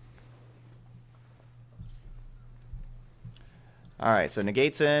 Alright, so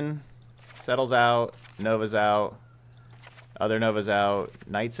Negate's in. Settles out. Nova's out. Other Nova's out.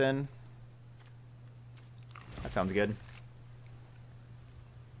 Knight's in. That sounds good.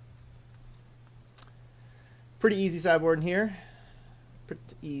 Pretty easy sideboard in here. Pretty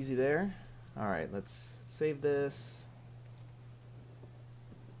easy there. Alright, let's save this.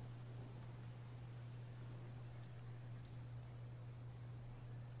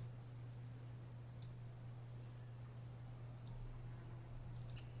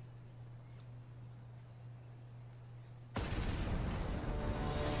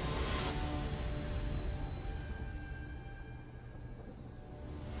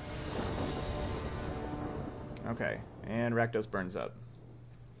 Okay, and Rakdos burns up.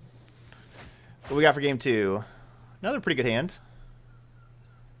 What we got for game 2? Another pretty good hand.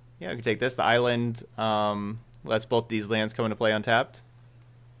 Yeah, we can take this. The island lets both these lands come into play untapped.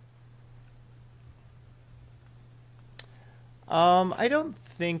 I don't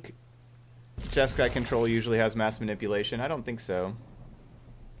think Jeskai Control usually has mass manipulation. I don't think so.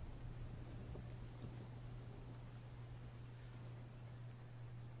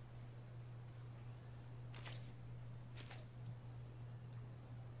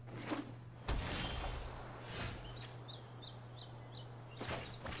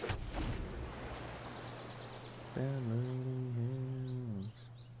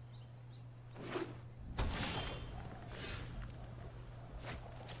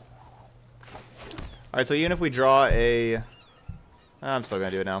 Alright, so even if we draw a... I'm still going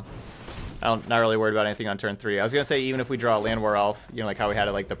to do it now. I'm not really worried about anything on turn 3. I was going to say even if we draw a Land War Elf, you know, like how we had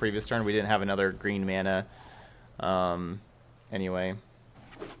it like the previous turn, we didn't have another green mana anyway.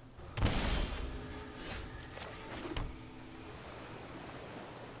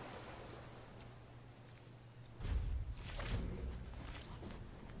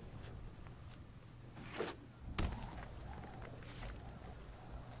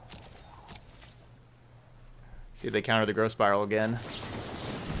 See if they counter the Growth Spiral again.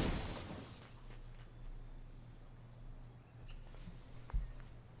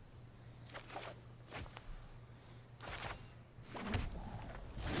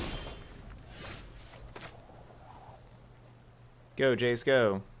 Go, Jace,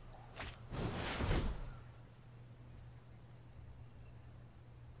 go.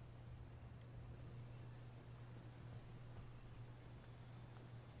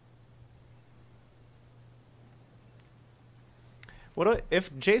 What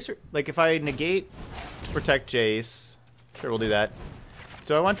if Jace, like if I negate to protect Jace, sure we'll do that.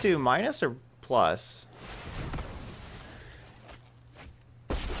 Do I want to minus or plus?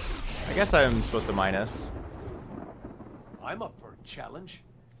 I guess I'm supposed to minus. I'm up for a challenge.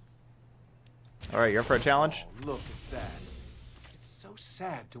 Alright, you're up for a challenge? Oh, look at that. It's so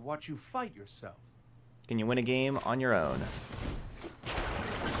sad to watch you fight yourself. Can you win a game on your own?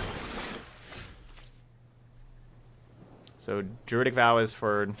 So, Druidic Vow is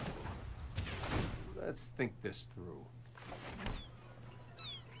for... Let's think this through.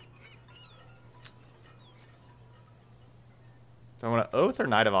 Do I want to Oath or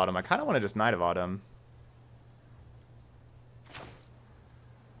Knight of Autumn? I kind of want to just Knight of Autumn.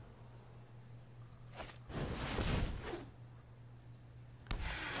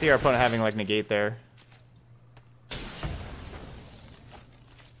 See our opponent having, like, negate there.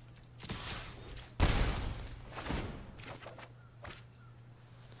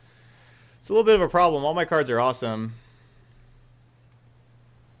 a little bit of a problem. All my cards are awesome.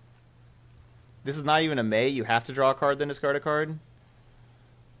 This is not even a May. You have to draw a card, then discard a card.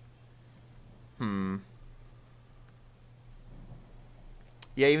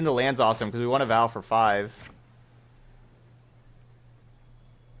 Yeah, even the land's awesome because we want a Vow for 5.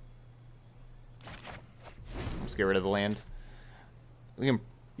 Let's get rid of the land. We can,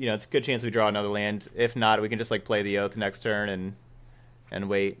 you know, it's a good chance we draw another land. If not, we can just like play the Oath next turn and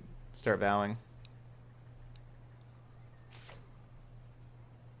wait, start vowing.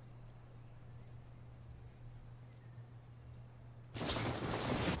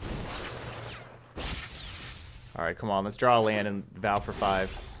 Alright, come on, let's draw a land and vow for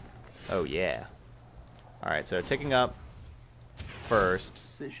 5. Oh, yeah. Alright, so ticking up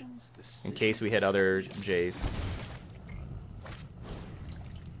first, in case we hit other Jace.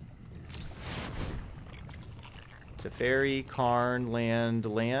 Teferi, Karn, land.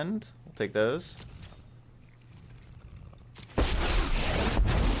 We'll take those.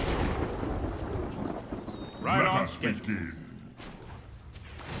 Right Let on us schedule. begin.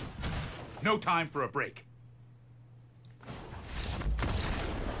 No time for a break.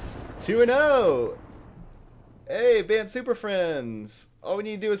 2-0! Hey, Bant Superfriends! All we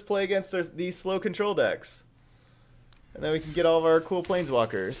need to do is play against these slow control decks. And then we can get all of our cool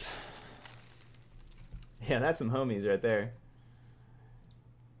planeswalkers. Yeah, that's some homies right there.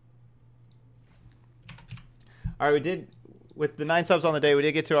 Alright, we did, with the 9 subs on the day, we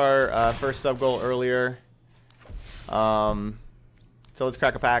did get to our first sub goal earlier. So let's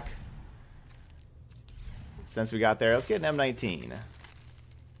crack a pack. Since we got there, let's get an M19.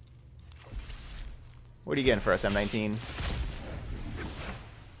 What are you getting for us, M19?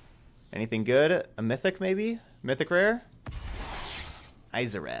 Anything good? A mythic, maybe? Mythic rare?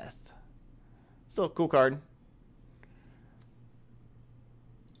 Izareth. Still a cool card.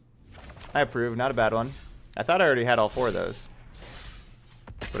 I approve. Not a bad one. I thought I already had all 4 of those.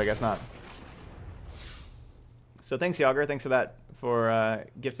 But I guess not. So thanks, Yager. Thanks for that, for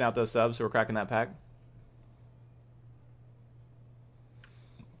gifting out those subs. We're cracking that pack.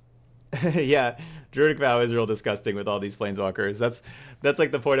 Yeah, Druidic Vow is real disgusting with all these planeswalkers. That's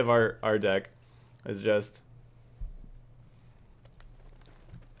like the point of our deck. Is just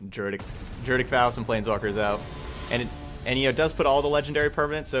Druidic Vow, some planeswalkers out. And you know, it does put all the legendary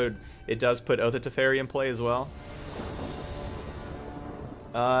permanents, so it does put Oath of Teferi in play as well.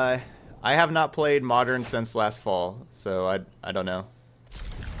 I have not played Modern since last fall, so I don't know.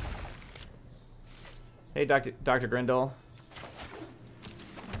 Hey, Dr. Grindle.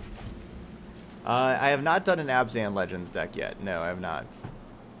 I have not done an Abzan Legends deck yet. No, I have not.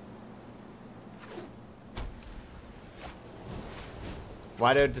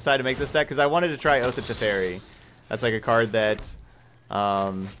 Why did I decide to make this deck? Because I wanted to try Oath of Teferi. That's like a card that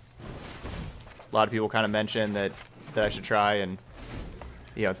a lot of people kind of mention that I should try, and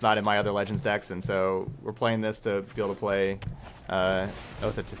you know, it's not in my other Legends decks, and so we're playing this to be able to play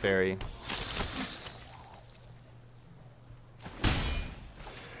Oath of Teferi.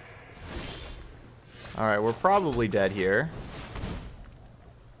 Alright, we're probably dead here.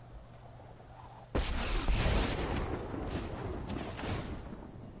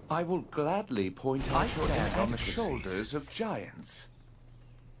 I will gladly point out your on the shoulders of giants.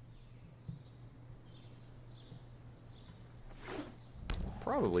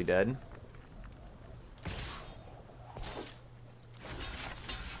 Probably dead.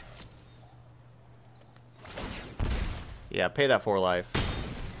 Yeah, pay that 4 life.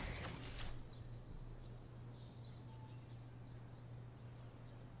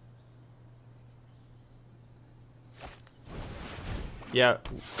 Yeah.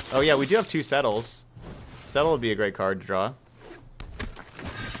 Oh yeah, we do have 2 settles. Settle would be a great card to draw.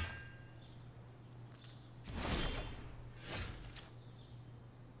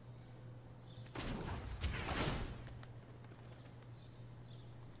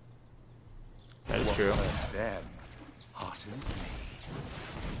 That is true. Them heartens me.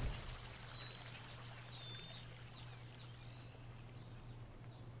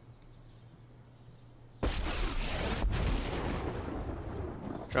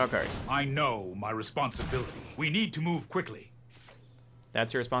 Draw a card. I know my responsibility. We need to move quickly.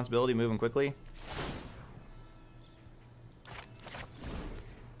 That's your responsibility, moving quickly.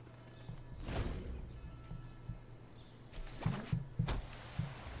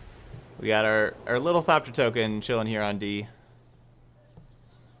 We got our little Thopter token chilling here on D.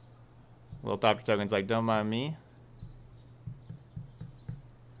 Little Thopter token's like, don't mind me.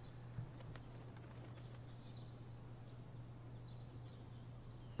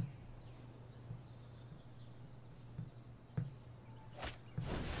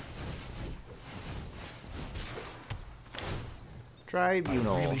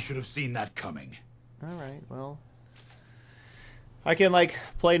 Tribunal. Really should have seen that coming. All right, well, I can like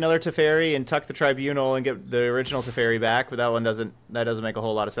play another Teferi and tuck the Tribunal and get the original Teferi back, but that one doesn't make a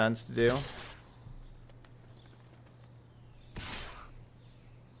whole lot of sense to do.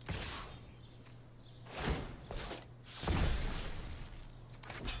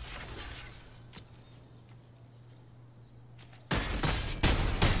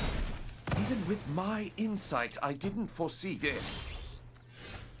 Even with my insight, I didn't foresee this.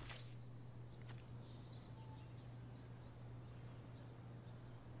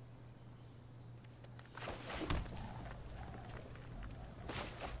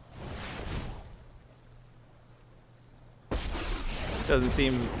 Doesn't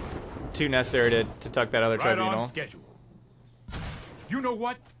seem too necessary to tuck that other Right Tribunal. on schedule. You know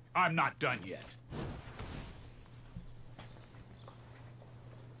what? I'm not done yet.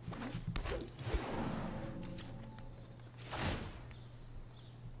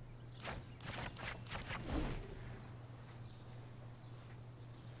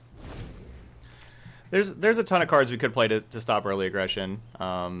 There's a ton of cards we could play to stop early aggression.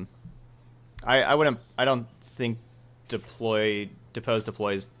 I don't think Depose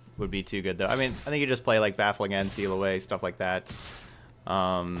Deploys would be too good though. I mean, I think you just play like Baffling End, Seal Away, stuff like that.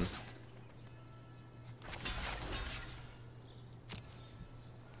 All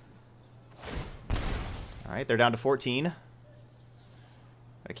right, they're down to 14.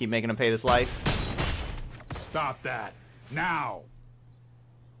 I keep making them pay this life. Stop that now.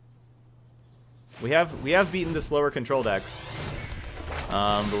 We have beaten the slower control decks,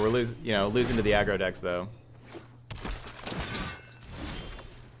 but we're losing to the aggro decks though.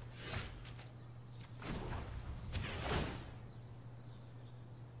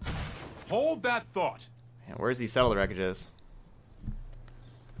 Hold that thought. Man, where's he settle the wreckages?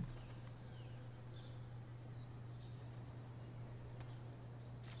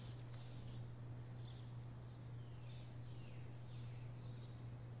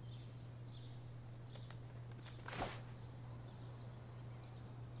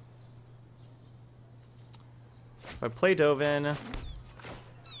 If I play Dovin,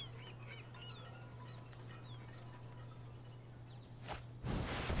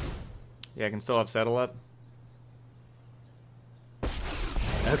 yeah, I can still have Settle Up.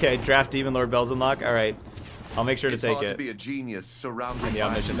 Okay, draft Demon Lord Bells Unlock. All right, I'll make sure to take It's hard it. to be a genius surrounded Yeah,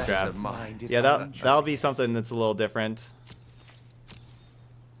 by missions lesser draft. minded Yeah, that'll be creatures. something that's a little different.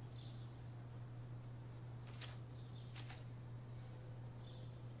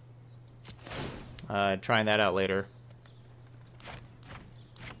 Trying that out later.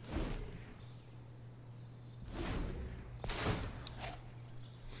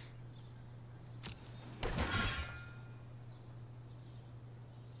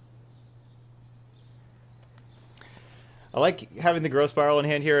 I like having the Growth Spiral in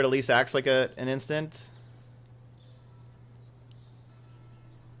hand here. It at least acts like an instant.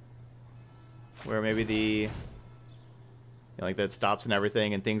 Where maybe the... like that stops and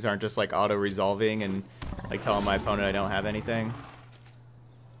everything, and things aren't just like auto-resolving and like telling my opponent I don't have anything.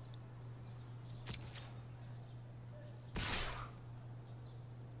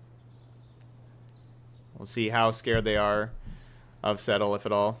 We'll see how scared they are of Settle, if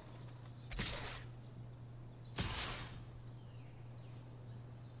at all.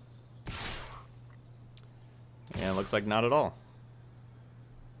 And it looks like not at all.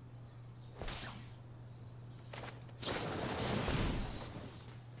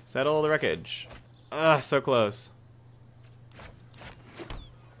 Settle the wreckage. Ugh, so close.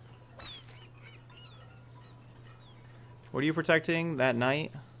 What are you protecting? That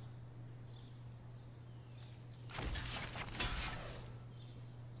knight?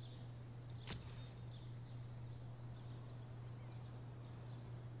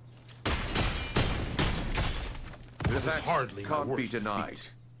 This is hardly my Can't be worst denied.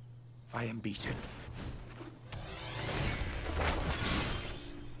 feat. I am beaten.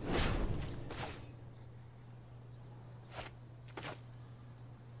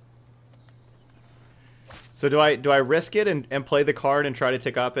 So do I risk it and play the card and try to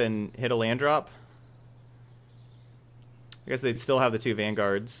tick up and hit a land drop? I guess they'd still have the two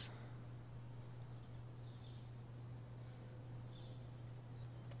Vanguards.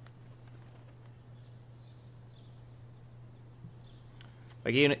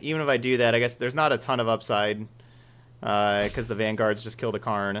 Like even if I do that, I guess there's not a ton of upside because the Vanguards just kill the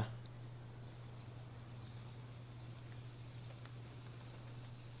Karn.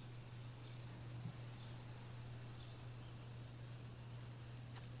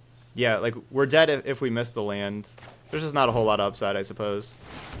 Yeah, like, we're dead if we miss the land. There's just not a whole lot of upside, I suppose.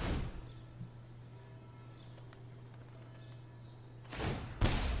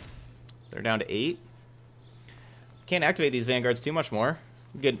 They're down to 8. Can't activate these Vanguards too much more.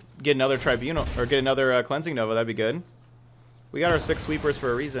 Get another Tribunal, or get another Cleansing Nova, that'd be good. We got our 6 sweepers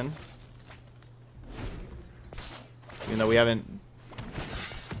for a reason. Even though we haven't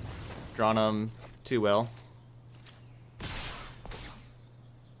drawn them too well.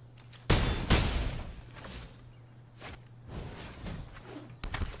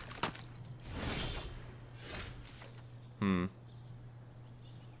 Hmm.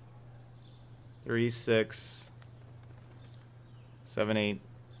 3, 6, 7, 8,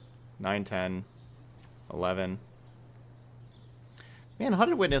 9, 10, 11. Man,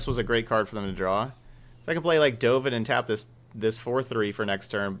 Hunted Witness was a great card for them to draw. So I can play like Dovin and tap this 4/3 for next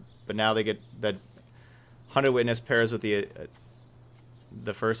turn, but now they get that Hunted Witness pairs with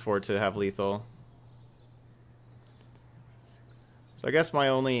the first 4 to have lethal. So I guess my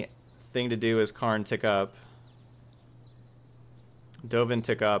only thing to do is Karn tick up. Dovin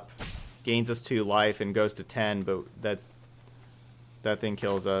tick up, gains us 2 life and goes to 10, but that thing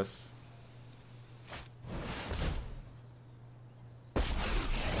kills us.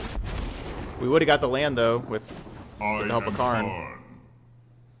 We would have got the land though with the help of Karn.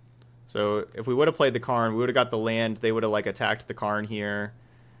 So if we would have played the Karn, we would have got the land. They would have like attacked the Karn here,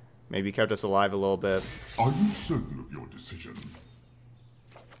 maybe kept us alive a little bit. Are you certain of your decision?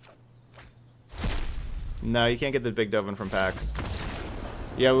 No, you can't get the big Dovin from packs.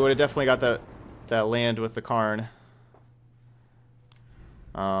 Yeah, we would have definitely got that land with the Karn.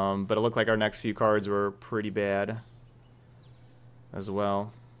 But it looked like our next few cards were pretty bad as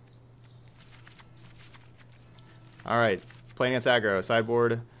well. Alright, playing against aggro.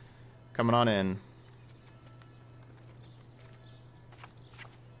 Sideboard coming on in.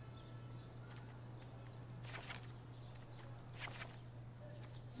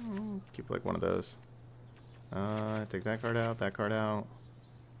 Keep like one of those. Take that card out, that card out.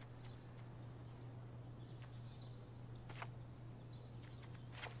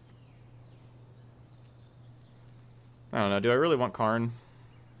 I don't know, do I really want Karn?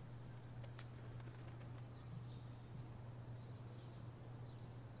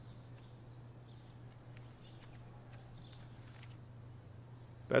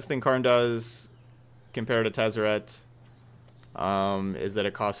 Best thing Karn does compared to Tezzeret is that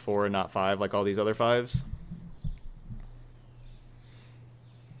it costs 4 and not 5 like all these other 5s.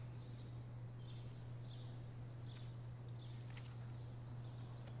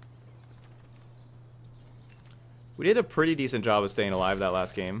 We did a pretty decent job of staying alive that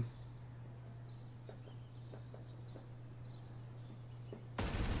last game.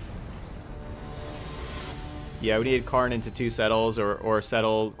 Yeah, we needed Karn into 2 settles or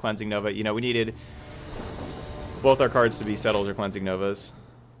settle Cleansing Nova. You know, we needed both our cards to be settles or Cleansing Novas.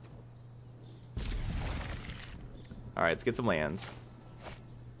 Alright, let's get some lands.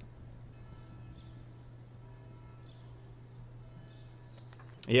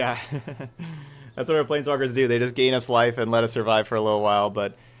 Yeah. That's what our Planeswalkers do. They just gain us life and let us survive for a little while,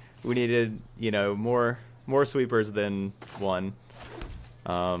 but we needed, you know, more sweepers than 1.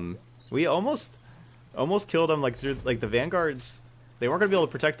 We almost killed them like through like the Vanguards. They weren't gonna be able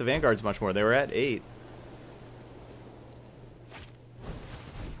to protect the Vanguards much more. They were at 8.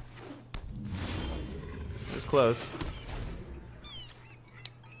 It was close.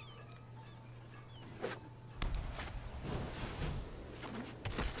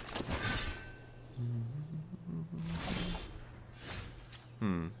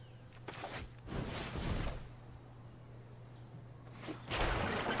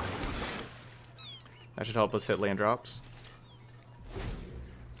 That should help us hit land drops.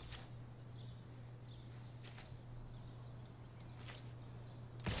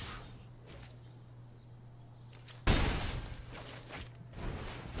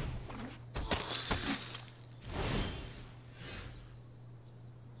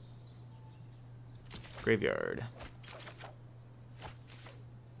 Graveyard.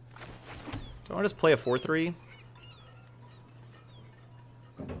 Do I want to just play a 4/3?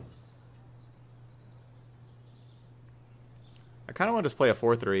 I kind of want to just play a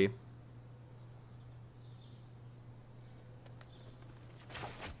 4/3.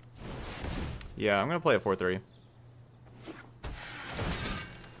 Yeah, I'm going to play a 4/3.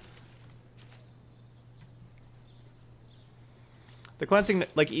 The cleansing,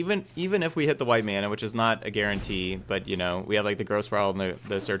 like even if we hit the white mana, which is not a guarantee, but you know, we have like the Growth Spiral and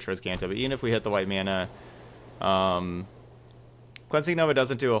the Search for Azcanta, but even if we hit the white mana, Cleansing Nova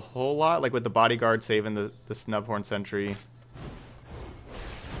doesn't do a whole lot, like with the Bodyguard saving the Snubhorn Sentry.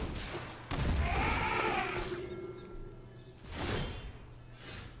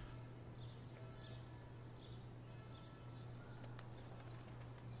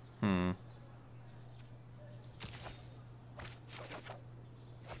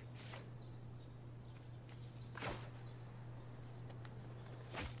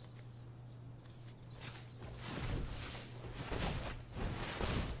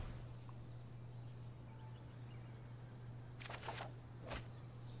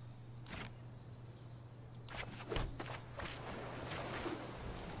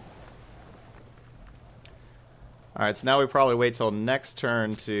 Alright, so now we probably wait till next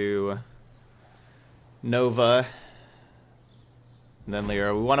turn to Nova. And then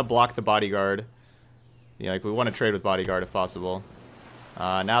Lyra. We want to block the bodyguard. Yeah, like we want to trade with bodyguard if possible.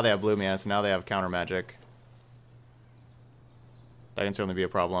 Now they have blue mana, so now they have counter magic. That can certainly be a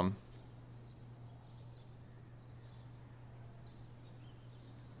problem.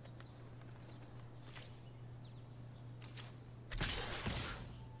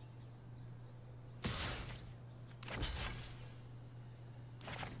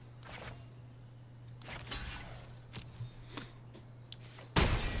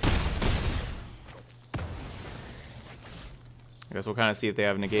 I guess we'll kind of see if they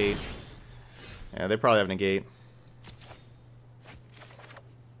have negate. Yeah, they probably have negate.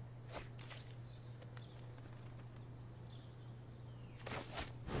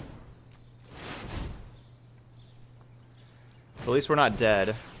 At least we're not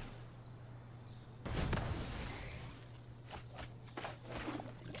dead.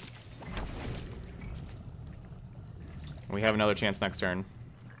 We have another chance next turn.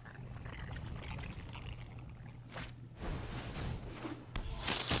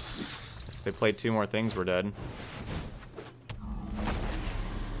 If they played 2 more things, we're dead.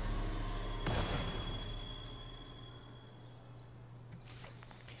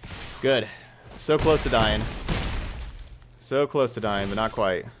 Good. So close to dying. So close to dying, but not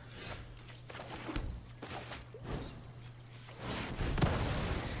quite.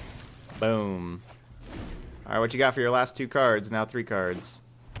 Boom. Alright, what you got for your last 2 cards? Now 3 cards.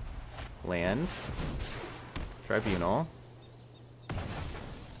 Land. Tribunal.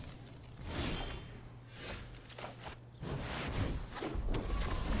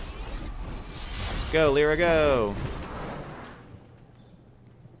 Go, Lyra, go!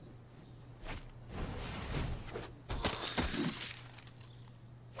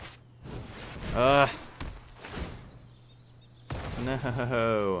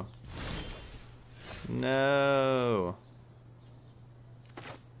 No. No.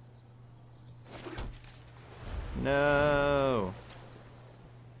 No.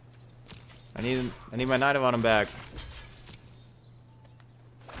 I need my Knight of Autumn back.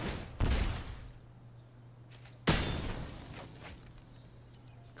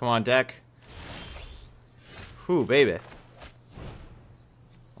 Come on, deck. Whew, baby. I'll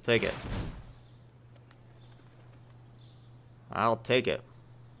take it. I'll take it.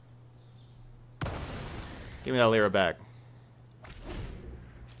 Give me that Lyra back.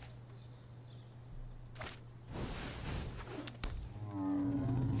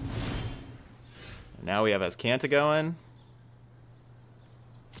 Now we have Azcanta going.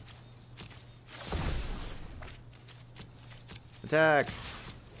 Attack!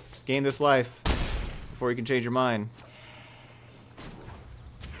 Just gain this life before you can change your mind.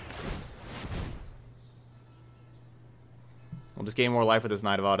 We'll just gain more life with this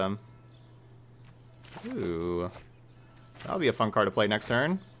Knight of Autumn. Ooh. That'll be a fun card to play next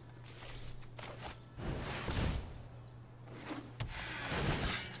turn.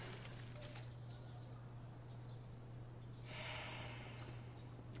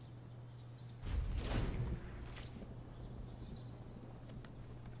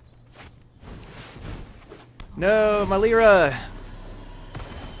 No, my Lyra!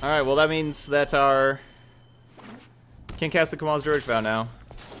 Alright, well that means that our... Can't cast the Kamal's Druid Vow now.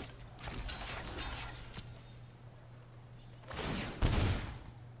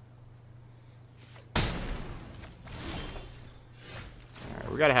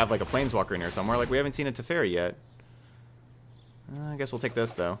 Alright, we gotta have like a Planeswalker in here somewhere. Like we haven't seen a Teferi yet. I guess we'll take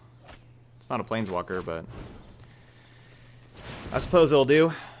this though. It's not a Planeswalker, but... I suppose it'll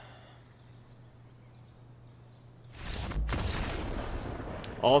do.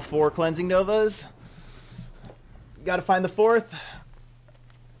 All 4 Cleansing Novas. Gotta find the 4th.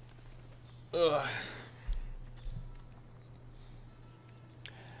 Ugh.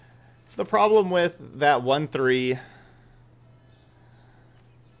 It's the problem with that 1/3.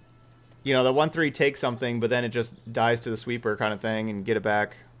 You know, the 1/3 takes something, but then it just dies to the sweeper kind of thing and get it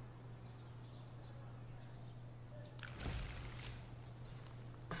back.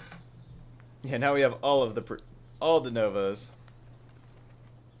 Yeah, now we have all of the Novas.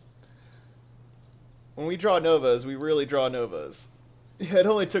 When we draw Novas, we really draw Novas. Yeah, it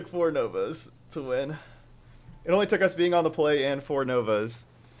only took 4 Novas to win. It only took us being on the play and 4 Novas.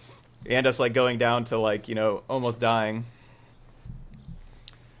 And us, like, going down to, like, you know, almost dying.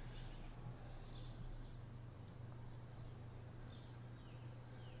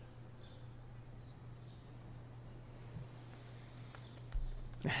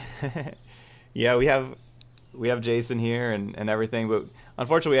 Yeah, we have Jason here and everything, but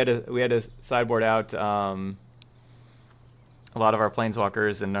unfortunately we had to sideboard out a lot of our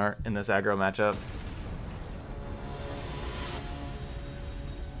planeswalkers in this aggro matchup.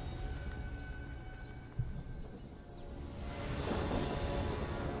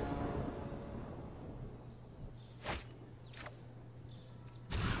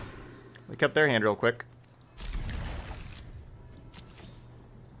 We kept their hand real quick.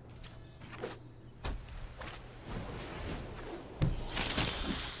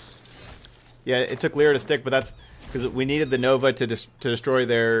 Yeah, it took Lyra to stick, but that's because we needed the Nova to destroy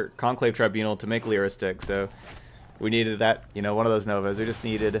their Conclave Tribunal to make Lyra stick, so we needed that, you know, one of those Novas. We just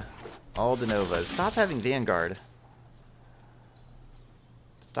needed all the Novas. Stop having Vanguard.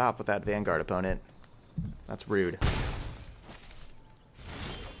 Stop with that Vanguard, opponent. That's rude.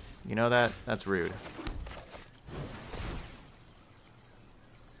 You know that? That's rude.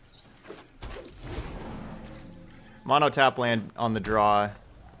 Mono tap land on the draw.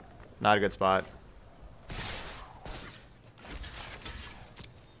 Not a good spot.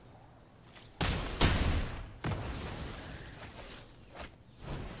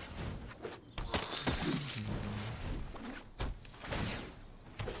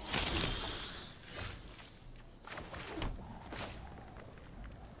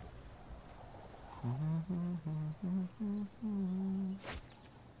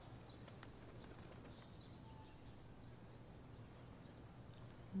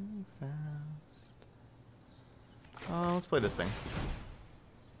 Fast. Oh, let's play this thing.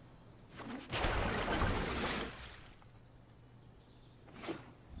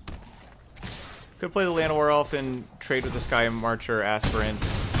 Could play the Llanowar Elf and trade with the Sky Marcher Aspirant.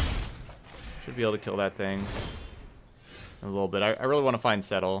 Should be able to kill that thing in a little bit. I really want to find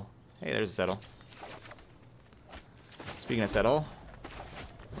Settle. Hey, there's a Settle. Speaking of Settle,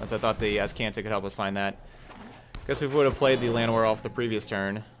 once I thought the Azcanta could help us find that. Guess we would have played the Llanowar Elf the previous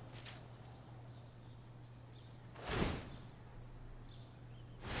turn.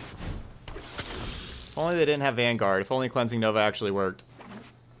 If only they didn't have Vanguard. If only Cleansing Nova actually worked.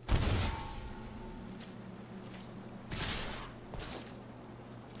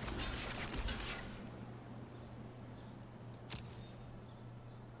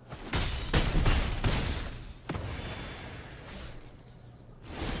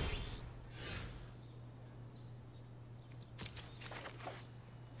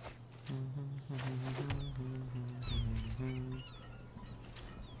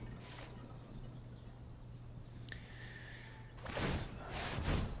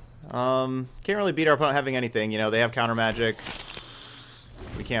 Can't really beat our opponent having anything. You know, they have counter magic.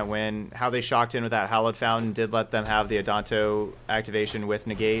 We can't win. How they shocked in with that Hallowed Fountain did let them have the Adanto activation with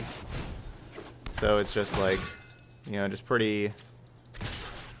negate. So it's just like, you know, just pretty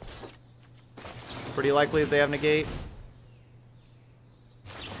likely that they have negate.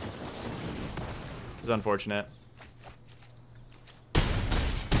 It's unfortunate.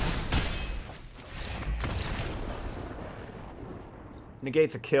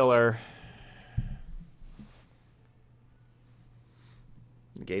 Negate's a killer.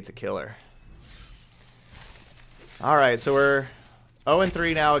 Negate's a killer. Alright, so we're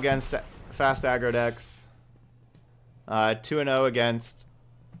 0-3 now against fast aggro decks. 2-0 against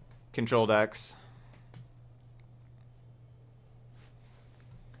control decks.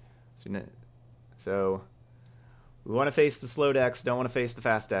 So we want to face the slow decks, don't want to face the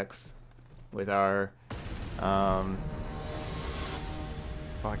fast decks with our all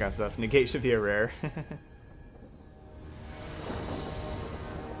that kind of stuff. Negate should be a rare.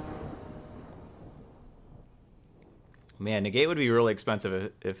 Man, negate would be really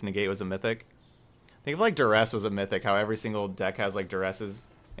expensive if negate was a mythic. Think if like duress was a mythic, how every single deck has like duresses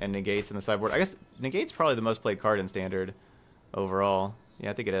and negates in the sideboard. I guess negate's probably the most played card in standard overall.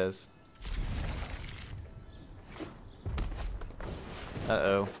 Yeah, I think it is.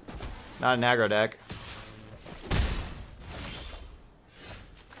 Uh-oh. Not an aggro deck.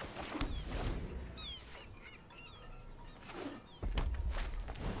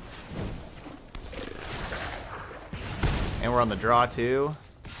 And we're on the draw, too.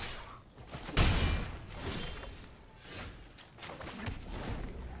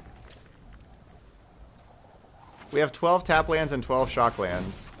 We have 12 tap lands and 12 shock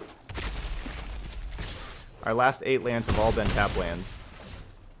lands. Our last 8 lands have all been tap lands.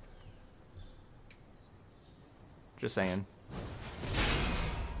 Just saying.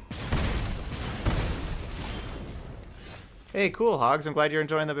 Hey, cool, Hogs. I'm glad you're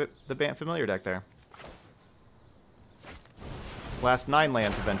enjoying the Bant Familiar deck there. Last 9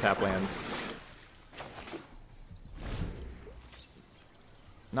 lands have been tap lands.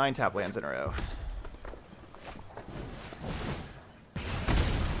 9 tap lands in a row.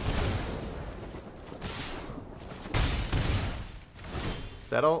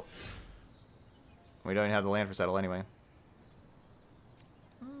 Settle. We don't even have the land for settle anyway.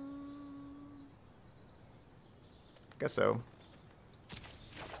 Guess so.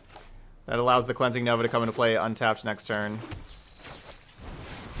 That allows the Cleansing Nova to come into play untapped next turn.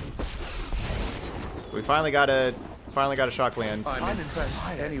 So we finally got a shock land. I'm impressed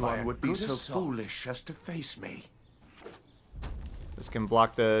anyone would be so foolish as to face me. This can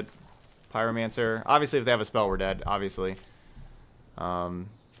block the Pyromancer. Obviously, if they have a spell, we're dead. Obviously.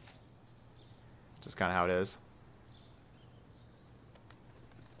 Just kind of how it is.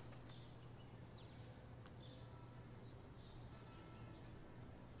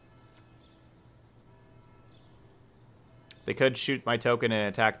 They could shoot my token and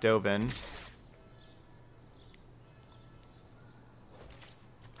attack Dovin.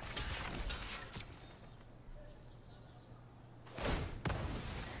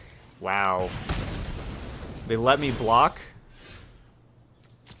 Wow. They let me block?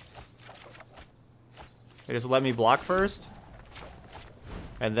 They just let me block first?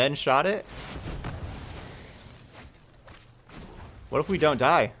 And then shot it? What if we don't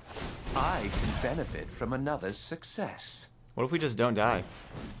die? I can benefit from another's success. What if we just don't die?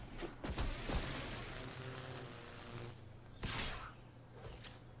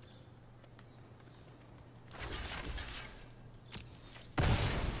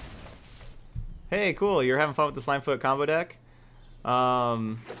 Hey, cool. You're having fun with the Slimefoot combo deck?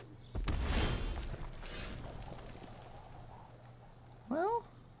 Well...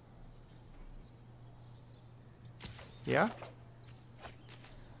 yeah?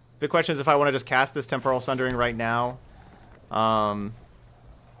 Big question is if I want to just cast this Temporal Sundering right now. Or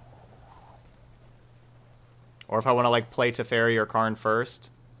if I want to like play Teferi or Karn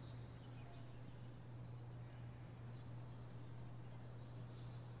first.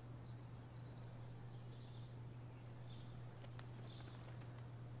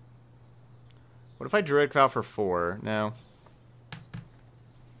 What if I Druid Vow for 4? No.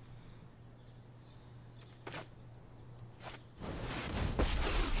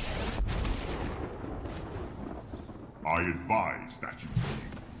 I advise that you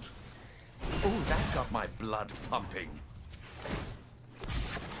yield. Oh, that got my blood pumping.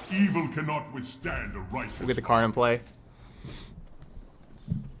 Evil cannot withstand a righteous. We'll get the Karn in play.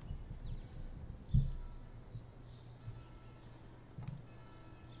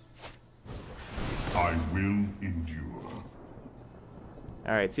 I will endure.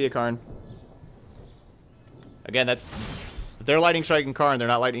 Alright, see ya, Karn. Again, that's... if they're lightning striking Karn, they're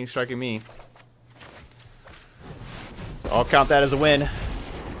not lightning striking me. So I'll count that as a win.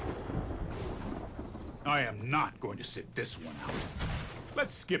 I am not going to sit this one out.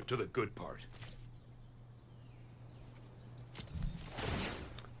 Let's skip to the good part.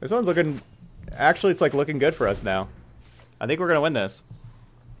 This one's looking... actually, it's like looking good for us now. I think we're gonna win this.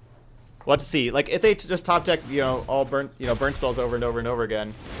 We'll have to see. Like, if they just top deck, you know, all burn spells over and over and over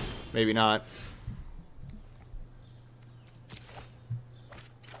again, maybe not.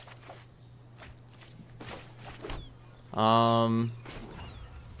 Vow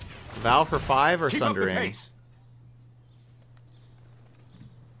for 5 or Keep up the Sundering? pace.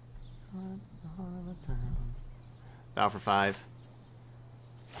 Vow for 5.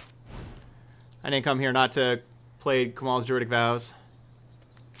 I didn't come here not to play Kamal's Druidic Vows.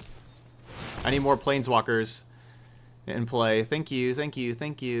 I need more Planeswalkers in play. Thank you, thank you,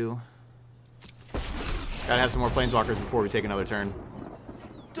 thank you. Gotta have some more Planeswalkers before we take another turn.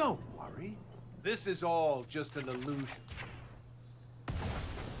 Don't worry. This is all just an illusion.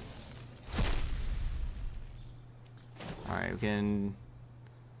 Alright, we can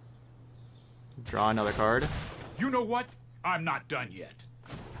draw another card. You know what? I'm not done yet.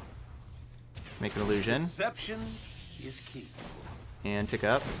 Make an illusion. Deception is key. And tick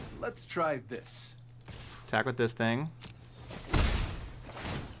up. Let's try this. Attack with this thing.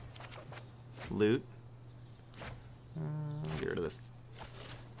 Loot. Get rid of this.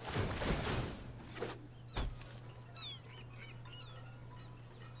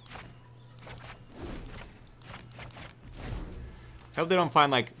 I hope they don't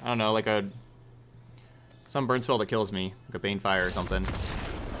find, like, I don't know, like some burn spell that kills me. Like a Banefire or something.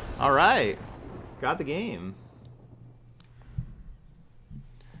 Alright. Got the game.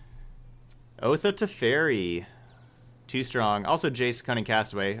 Oath of Teferi. Too strong. Also Jace, Cunning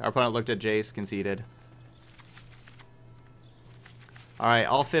Castaway. Our opponent looked at Jace, conceded. Alright,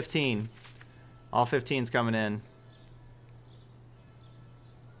 all 15. All 15's coming in.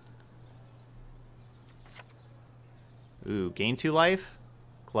 Ooh, gain 2 life?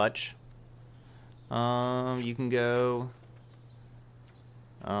 Clutch. You can go...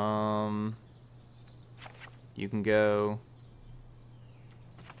 you can go...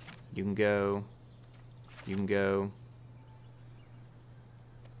 You can go. You can go.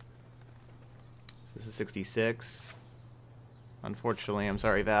 This is 66. Unfortunately, I'm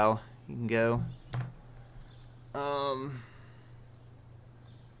sorry, Val. You can go.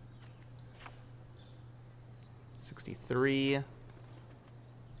 63.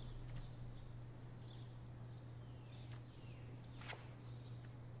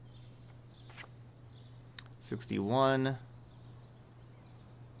 61.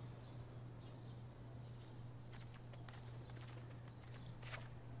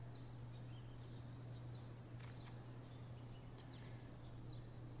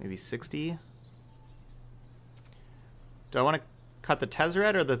 60. Do I want to cut the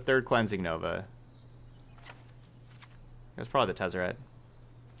Tezzeret or the third Cleansing Nova? That's probably the Tezzeret.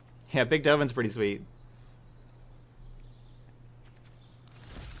 Yeah, Big Dovin's pretty sweet.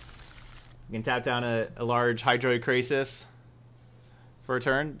 You can tap down a large Hydroid Krasis for a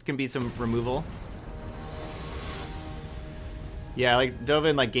turn. Can beat some removal. Yeah, like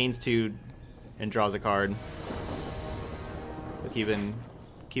Dovin like gains 2 and draws a card. So keeping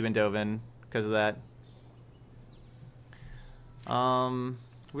Dovin because of that.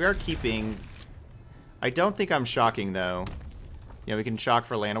 We are keeping. I don't think I'm shocking though. Yeah, we can shock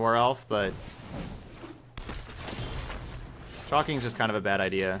for Llanowar Elf, but shocking is just kind of a bad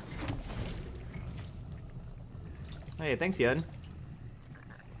idea. Hey, thanks, Yud.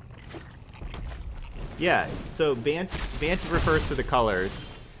 Yeah, so Bant refers to the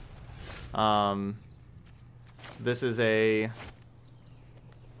colors. So this is a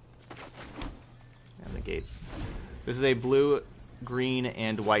negates. This is a blue, green,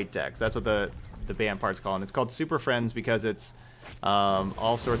 and white deck. So that's what the Bant part's called. And it's called Super Friends because it's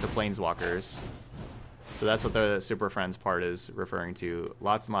all sorts of planeswalkers. So that's what the Super Friends part is referring to.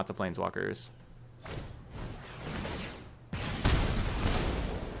 Lots and lots of planeswalkers.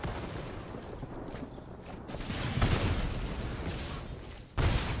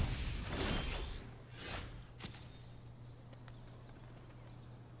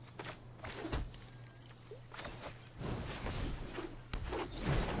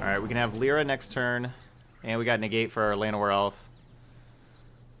 Alright, we can have Lyra next turn, and we got negate for our Llanowar Elf.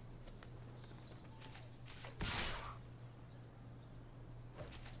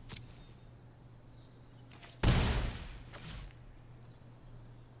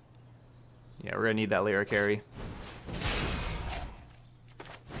 Yeah, we're gonna need that Lyra carry.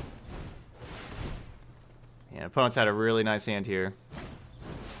 Yeah, opponents had a really nice hand here.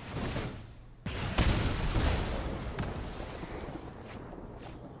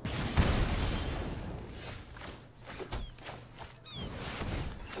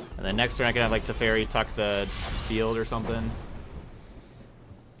 And then next turn I can have like Teferi tuck the field or something.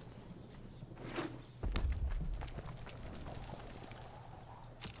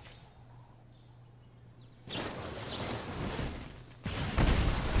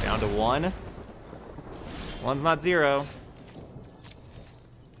 Down to 1. 1's not 0.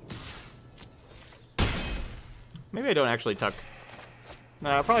 Maybe I don't actually tuck. No,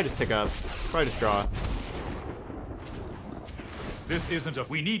 I'll probably just tick up. Probably just draw. This isn't a...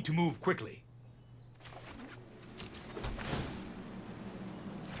 We need to move quickly.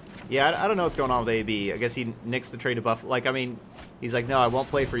 Yeah, I don't know what's going on with AB. I guess he nicks the trade to buff. Like, I mean, he's like, no, I won't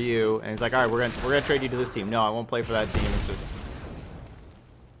play for you. And he's like, all right, we're gonna trade you to this team. No, I won't play for that team. It's just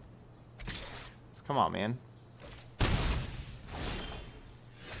come on, man.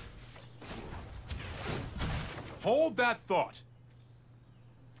 Hold that thought.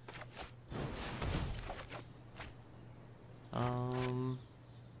 I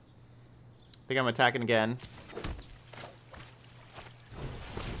think I'm attacking again.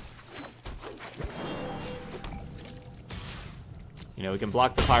 You know, we can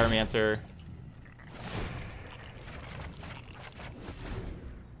block the Pyromancer.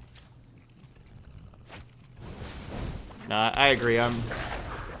 Nah, I agree. I'm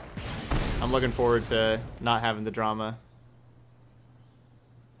looking forward to not having the drama.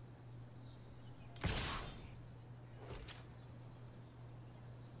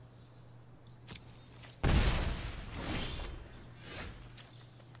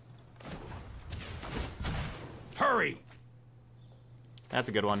 Hurry! That's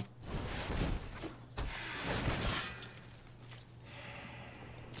a good one.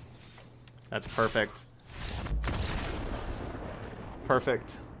 That's perfect.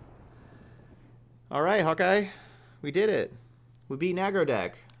 Perfect. All right, Hawkeye. We did it. We beat an aggro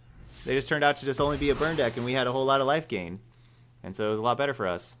deck. They just turned out to just only be a burn deck, and we had a whole lot of life gain. And so it was a lot better for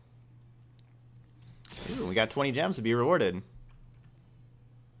us. Ooh, we got 20 gems to be rewarded.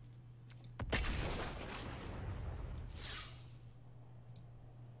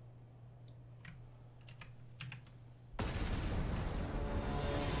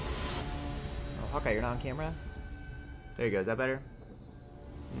 Hawkeye, you're not on camera? There you go. Is that better?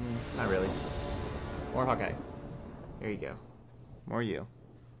 Not really. More Hawkeye. There you go. More you.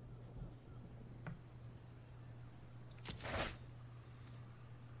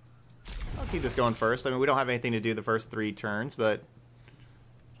 I'll keep this going first. I mean, we don't have anything to do the first 3 turns, but,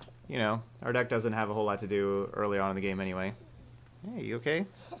 you know, our deck doesn't have a whole lot to do early on in the game anyway. Hey, you okay?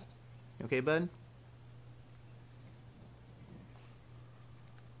 You okay, bud?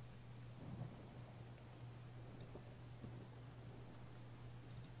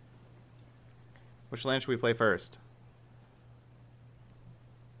 Which land should we play first?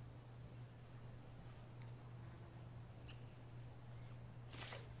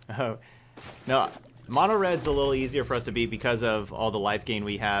 Oh, no, mono red's a little easier for us to beat because of all the life gain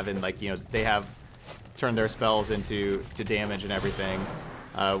we have, and like, you know, they have turned their spells into damage and everything,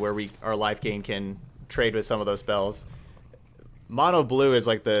 where our life gain can trade with some of those spells. Mono blue is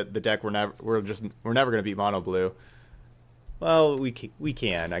like the deck we're never gonna beat mono blue. Well, we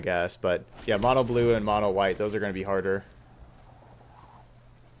can, I guess, but yeah, mono blue and mono white, those are gonna be harder.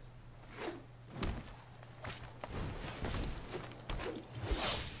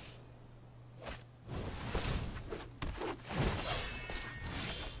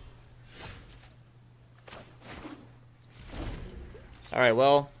 Alright,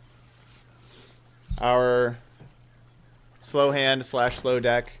 well, our slow hand / slow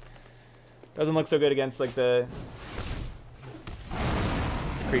deck doesn't look so good against like the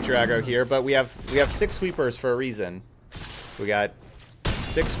creature aggro here, but we have 6 sweepers for a reason. We got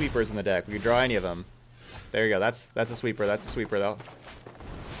 6 sweepers in the deck. We can draw any of them. There you go. That's a sweeper. That's a sweeper though.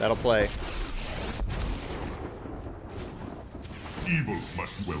 That'll play. Evil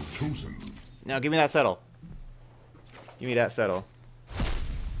must well chosen. Now give me that settle. Give me that settle.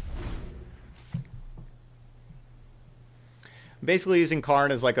 Basically using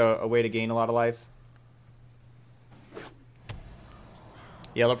Karn as like a way to gain a lot of life.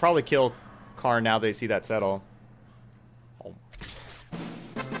 Yeah, they'll probably kill Karn now they see that settle.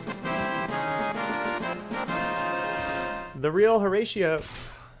 The real Horatio.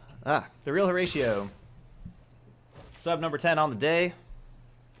 The real Horatio. Sub number 10 on the day.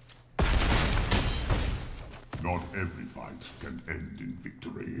 Not every fight can end in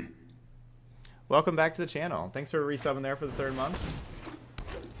victory. Welcome back to the channel. Thanks for resubbing there for the 3rd month.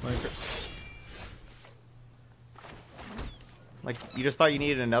 Like, you just thought you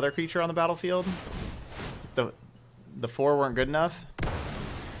needed another creature on the battlefield? The 4 weren't good enough?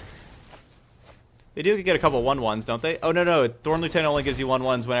 They do get a couple 1/1s, don't they? Oh, no. Thorn Lieutenant only gives you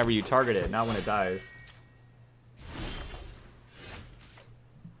 1/1s whenever you target it, not when it dies.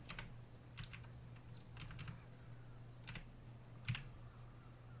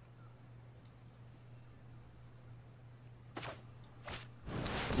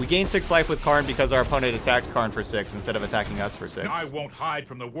 We gained 6 life with Karn because our opponent attacked Karn for 6 instead of attacking us for 6. I won't hide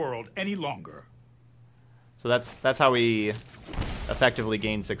from the world any longer. So that's how we effectively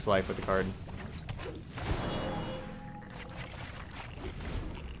gained 6 life with the card.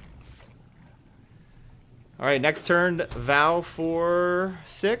 All right, next turn, vow for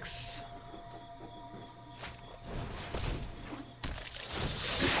 6.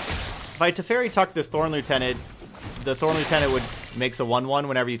 If I Teferi tuck this Thorn Lieutenant, the Thorn Lieutenant makes a 1/1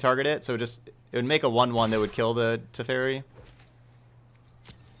 whenever you target it, so it would make a 1/1 that would kill the Teferi.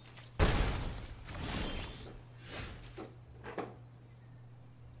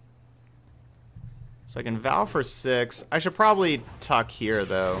 So I can vow for 6. I should probably tuck here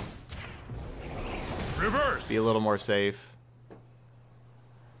though. Reverse. Be a little more safe.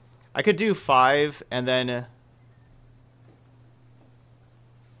 I could do 5 and then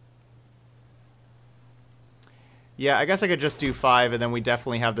yeah, I guess I could just do 5 and then we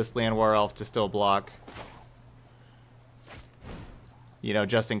definitely have this Land War Elf to still block. You know,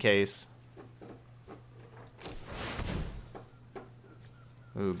 just in case.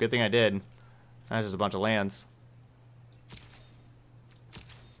 Ooh, good thing I did. That's just a bunch of lands.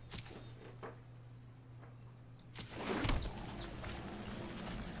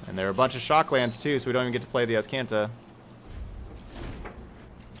 And there are a bunch of shock lands too, so we don't even get to play the Azcanta.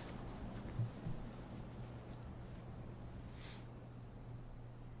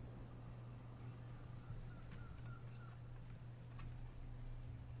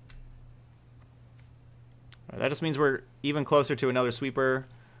 That just means we're even closer to another sweeper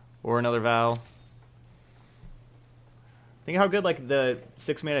or another vow. Think how good like the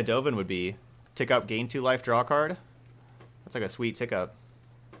 6 mana Dovin would be. Tick up, gain 2 life, draw a card. That's like a sweet tick up.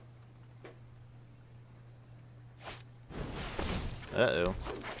 Uh-oh.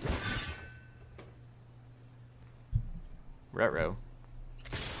 Retro.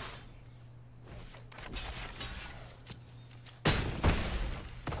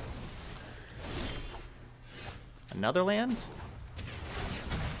 Another land?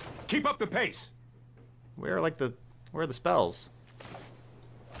 Keep up the pace. Where are the spells?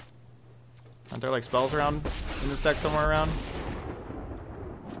 Aren't there like spells around in this deck somewhere around?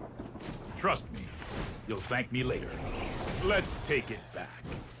 Trust me. You'll thank me later. Let's take it back.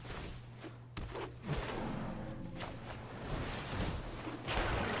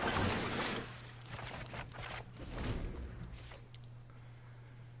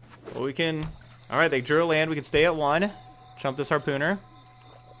 Well, we can... Alright, they drew a land. We can stay at 1. Jump this Harpooner.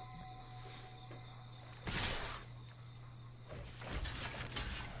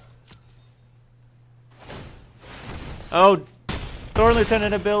 Oh! Thorn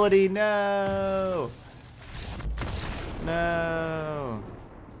Lieutenant ability! No! No!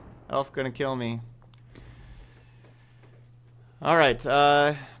 Elf gonna kill me. Alright,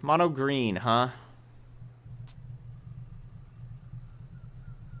 mono green, huh?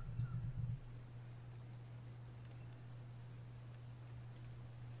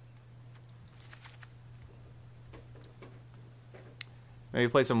 Maybe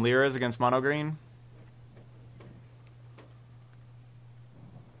play some Lyras against mono green.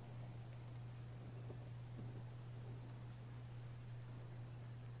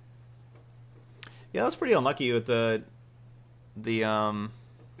 Yeah, that's pretty unlucky with the Vow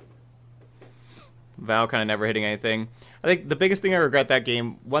kind of never hitting anything. I think the biggest thing I regret that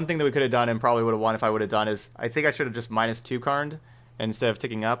game, one thing that we could have done and probably would have won if I would have done is, I think I should have just -2 Karned instead of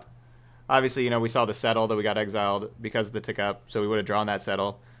ticking up. Obviously, you know, we saw the settle that we got exiled because of the tick up, so we would have drawn that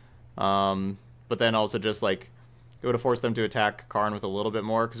settle. But then also just, like, it would have forced them to attack Karn with a little bit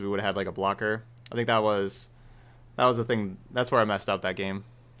more because we would have had, like, a blocker. I think that was the thing. That's where I messed up that game.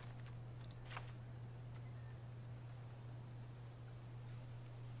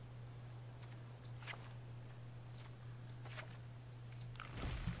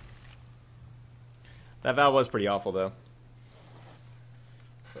 That Vow was pretty awful, though.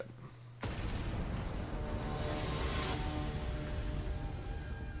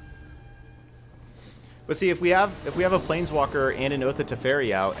 But see, if we have a Planeswalker and an Oath of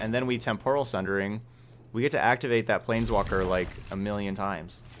Teferi out, and then we Temporal Sundering, we get to activate that Planeswalker like a million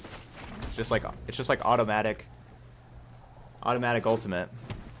times. It's just like automatic ultimate.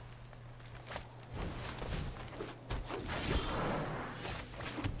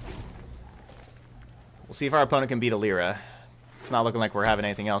 We'll see if our opponent can beat a Lyra. It's not looking like we're having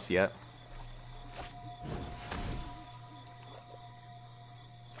anything else yet.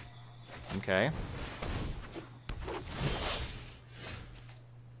 Okay.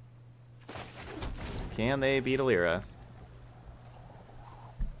 Can they beat a Lyra?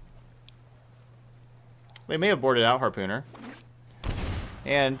 They may have boarded out Harpooner.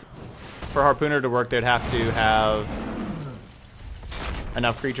 And for Harpooner to work, they'd have to have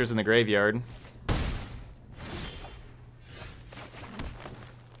enough creatures in the graveyard.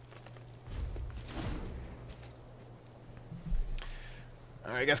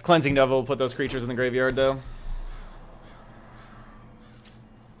 Alright, I guess Cleansing Devil will put those creatures in the graveyard, though.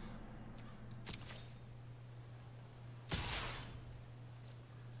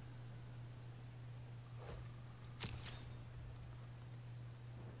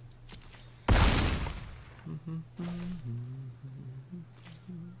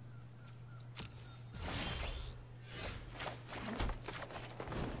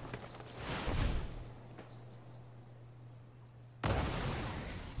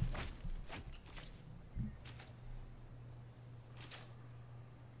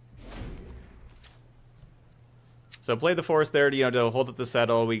 So played the Forest there to, you know, to hold up the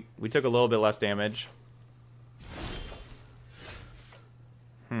settle. We took a little bit less damage.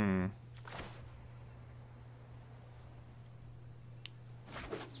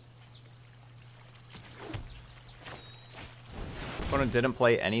 Opponent didn't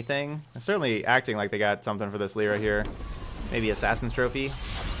play anything. They're certainly acting like they got something for this Lyra here. Maybe Assassin's Trophy.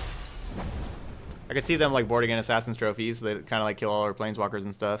 I could see them like boarding in Assassin's Trophies. So they kind of like kill all our Planeswalkers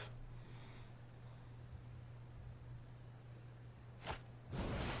and stuff.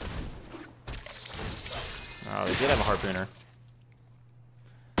 Oh, they did have a Harpooner.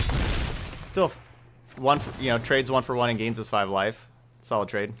 Still, one for, you know, trades 1 for 1 and gains us 5 life. Solid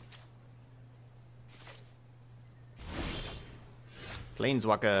trade.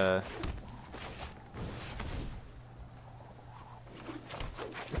 Planeswalker.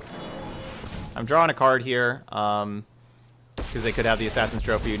 I'm drawing a card here, because they could have the Assassin's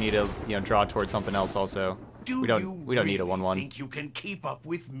Trophy. You need to, you know, draw towards something else also. We don't need a 1/1. Think you can keep up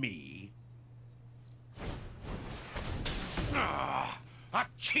with me? A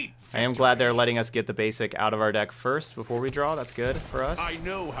cheap I am glad they're letting us get the basic out of our deck first before we draw. That's good for us. I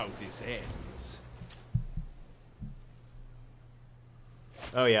know how this ends.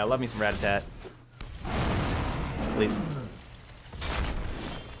 Oh yeah, love me some Rat-a-tat. At least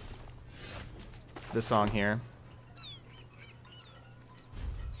this song here.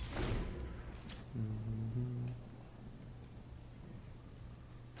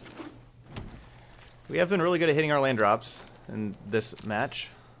 We have been really good at hitting our land drops in this match.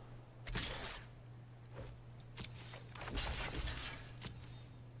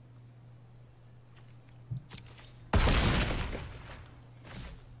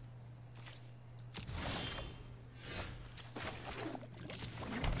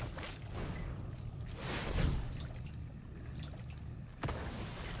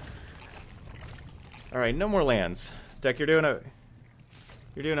 All right, no more lands. Deck, you're doing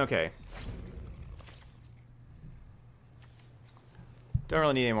okay. Don't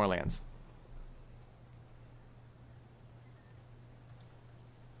really need any more lands.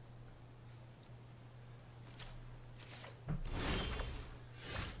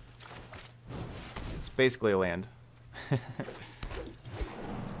 It's basically a land.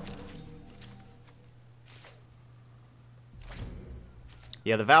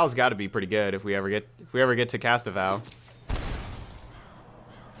 Yeah, the Vow's got to be pretty good if we ever get to cast a Vow.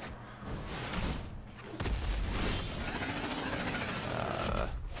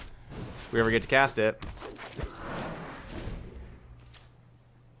 If we ever get to cast it.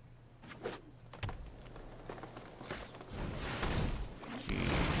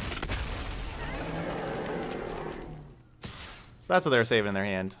 Jeez. So that's what they're saving in their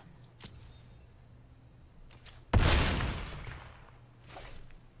hand.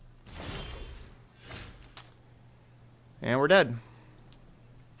 And we're dead.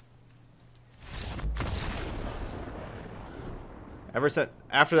 Ever since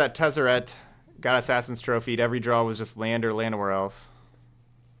after that Tezzeret got Assassin's Trophied, every draw was just land or Llanowar Elf.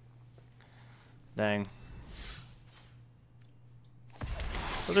 Dang.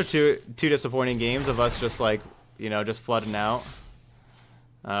 Those are two disappointing games of us just like, you know, just flooding out.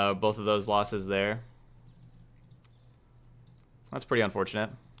 Both of those losses there. That's pretty unfortunate.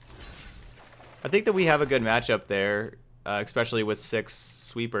 I think that we have a good matchup there, especially with 6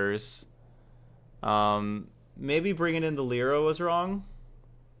 sweepers. Maybe bringing in the Lyra was wrong.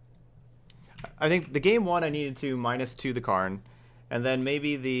 I think the game 1 I needed to -2 the Karn, and then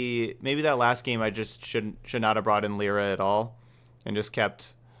maybe that last game I just should not have brought in Lyra at all, and just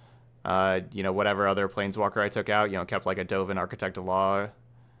kept, you know, whatever other Planeswalker I took out. You know, kept like a Dovin Architect of Law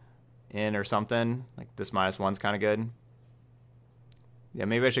in or something. Like this -1's kind of good. Yeah,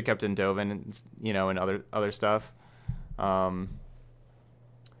 maybe I should have kept in Dovin, you know, and other stuff.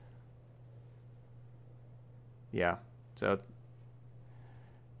 Yeah, so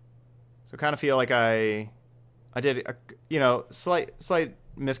kind of feel like I did, you know, slight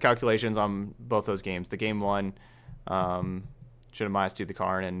miscalculations on both those games. The game 1 should have -2 the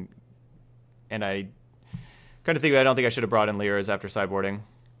Karn, and I kind of think I don't think I should have brought in Lyras after sideboarding.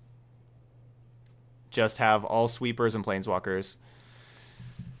 Just have all sweepers and Planeswalkers.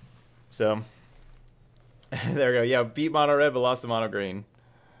 So there we go. Yeah, beat mono red but lost to mono green.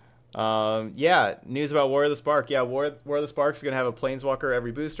 Yeah, news about War of the Spark. Yeah, War of the Spark is gonna have a Planeswalker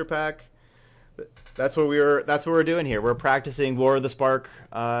every booster pack. That's what we're doing here. We're practicing War of the Spark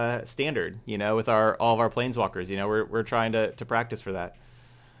standard, you know, with all of our Planeswalkers. You know, we're trying to practice for that.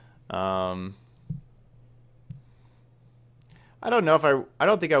 I don't know if I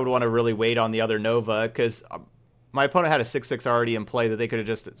don't think I would want to really wait on the other Nova, because my opponent had a 6/6 already in play that they could have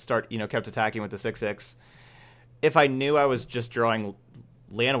just kept attacking with the 6/6. If I knew I was just drawing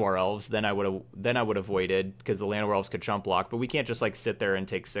Llanowar Elves, then I would have waited, because the Llanowar Elves could chump block. But we can't just like sit there and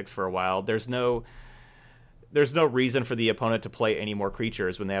take 6 for a while. There's no reason for the opponent to play any more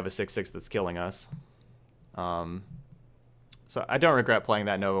creatures when they have a 6/6 that's killing us. So I don't regret playing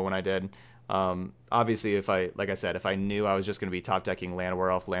that Nova when I did. Obviously, like I said, if I knew I was just going to be top decking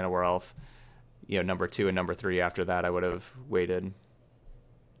Llanowar Elf, you know, number 2 and number 3 after that, I would have waited.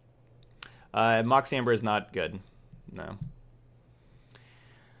 Mox Amber is not good. No.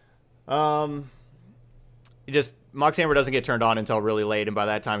 Mox Hammer doesn't get turned on until really late, and by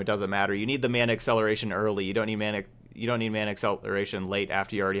that time it doesn't matter. You need the mana acceleration early. You don't need mana acceleration late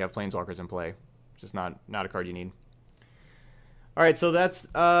after you already have Planeswalkers in play. Just not a card you need. All right, so that's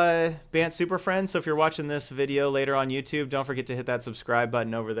Bant Superfriends. So if you're watching this video later on YouTube, don't forget to hit that subscribe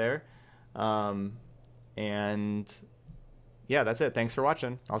button over there. And yeah, that's it. Thanks for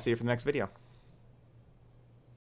watching. I'll see you for the next video.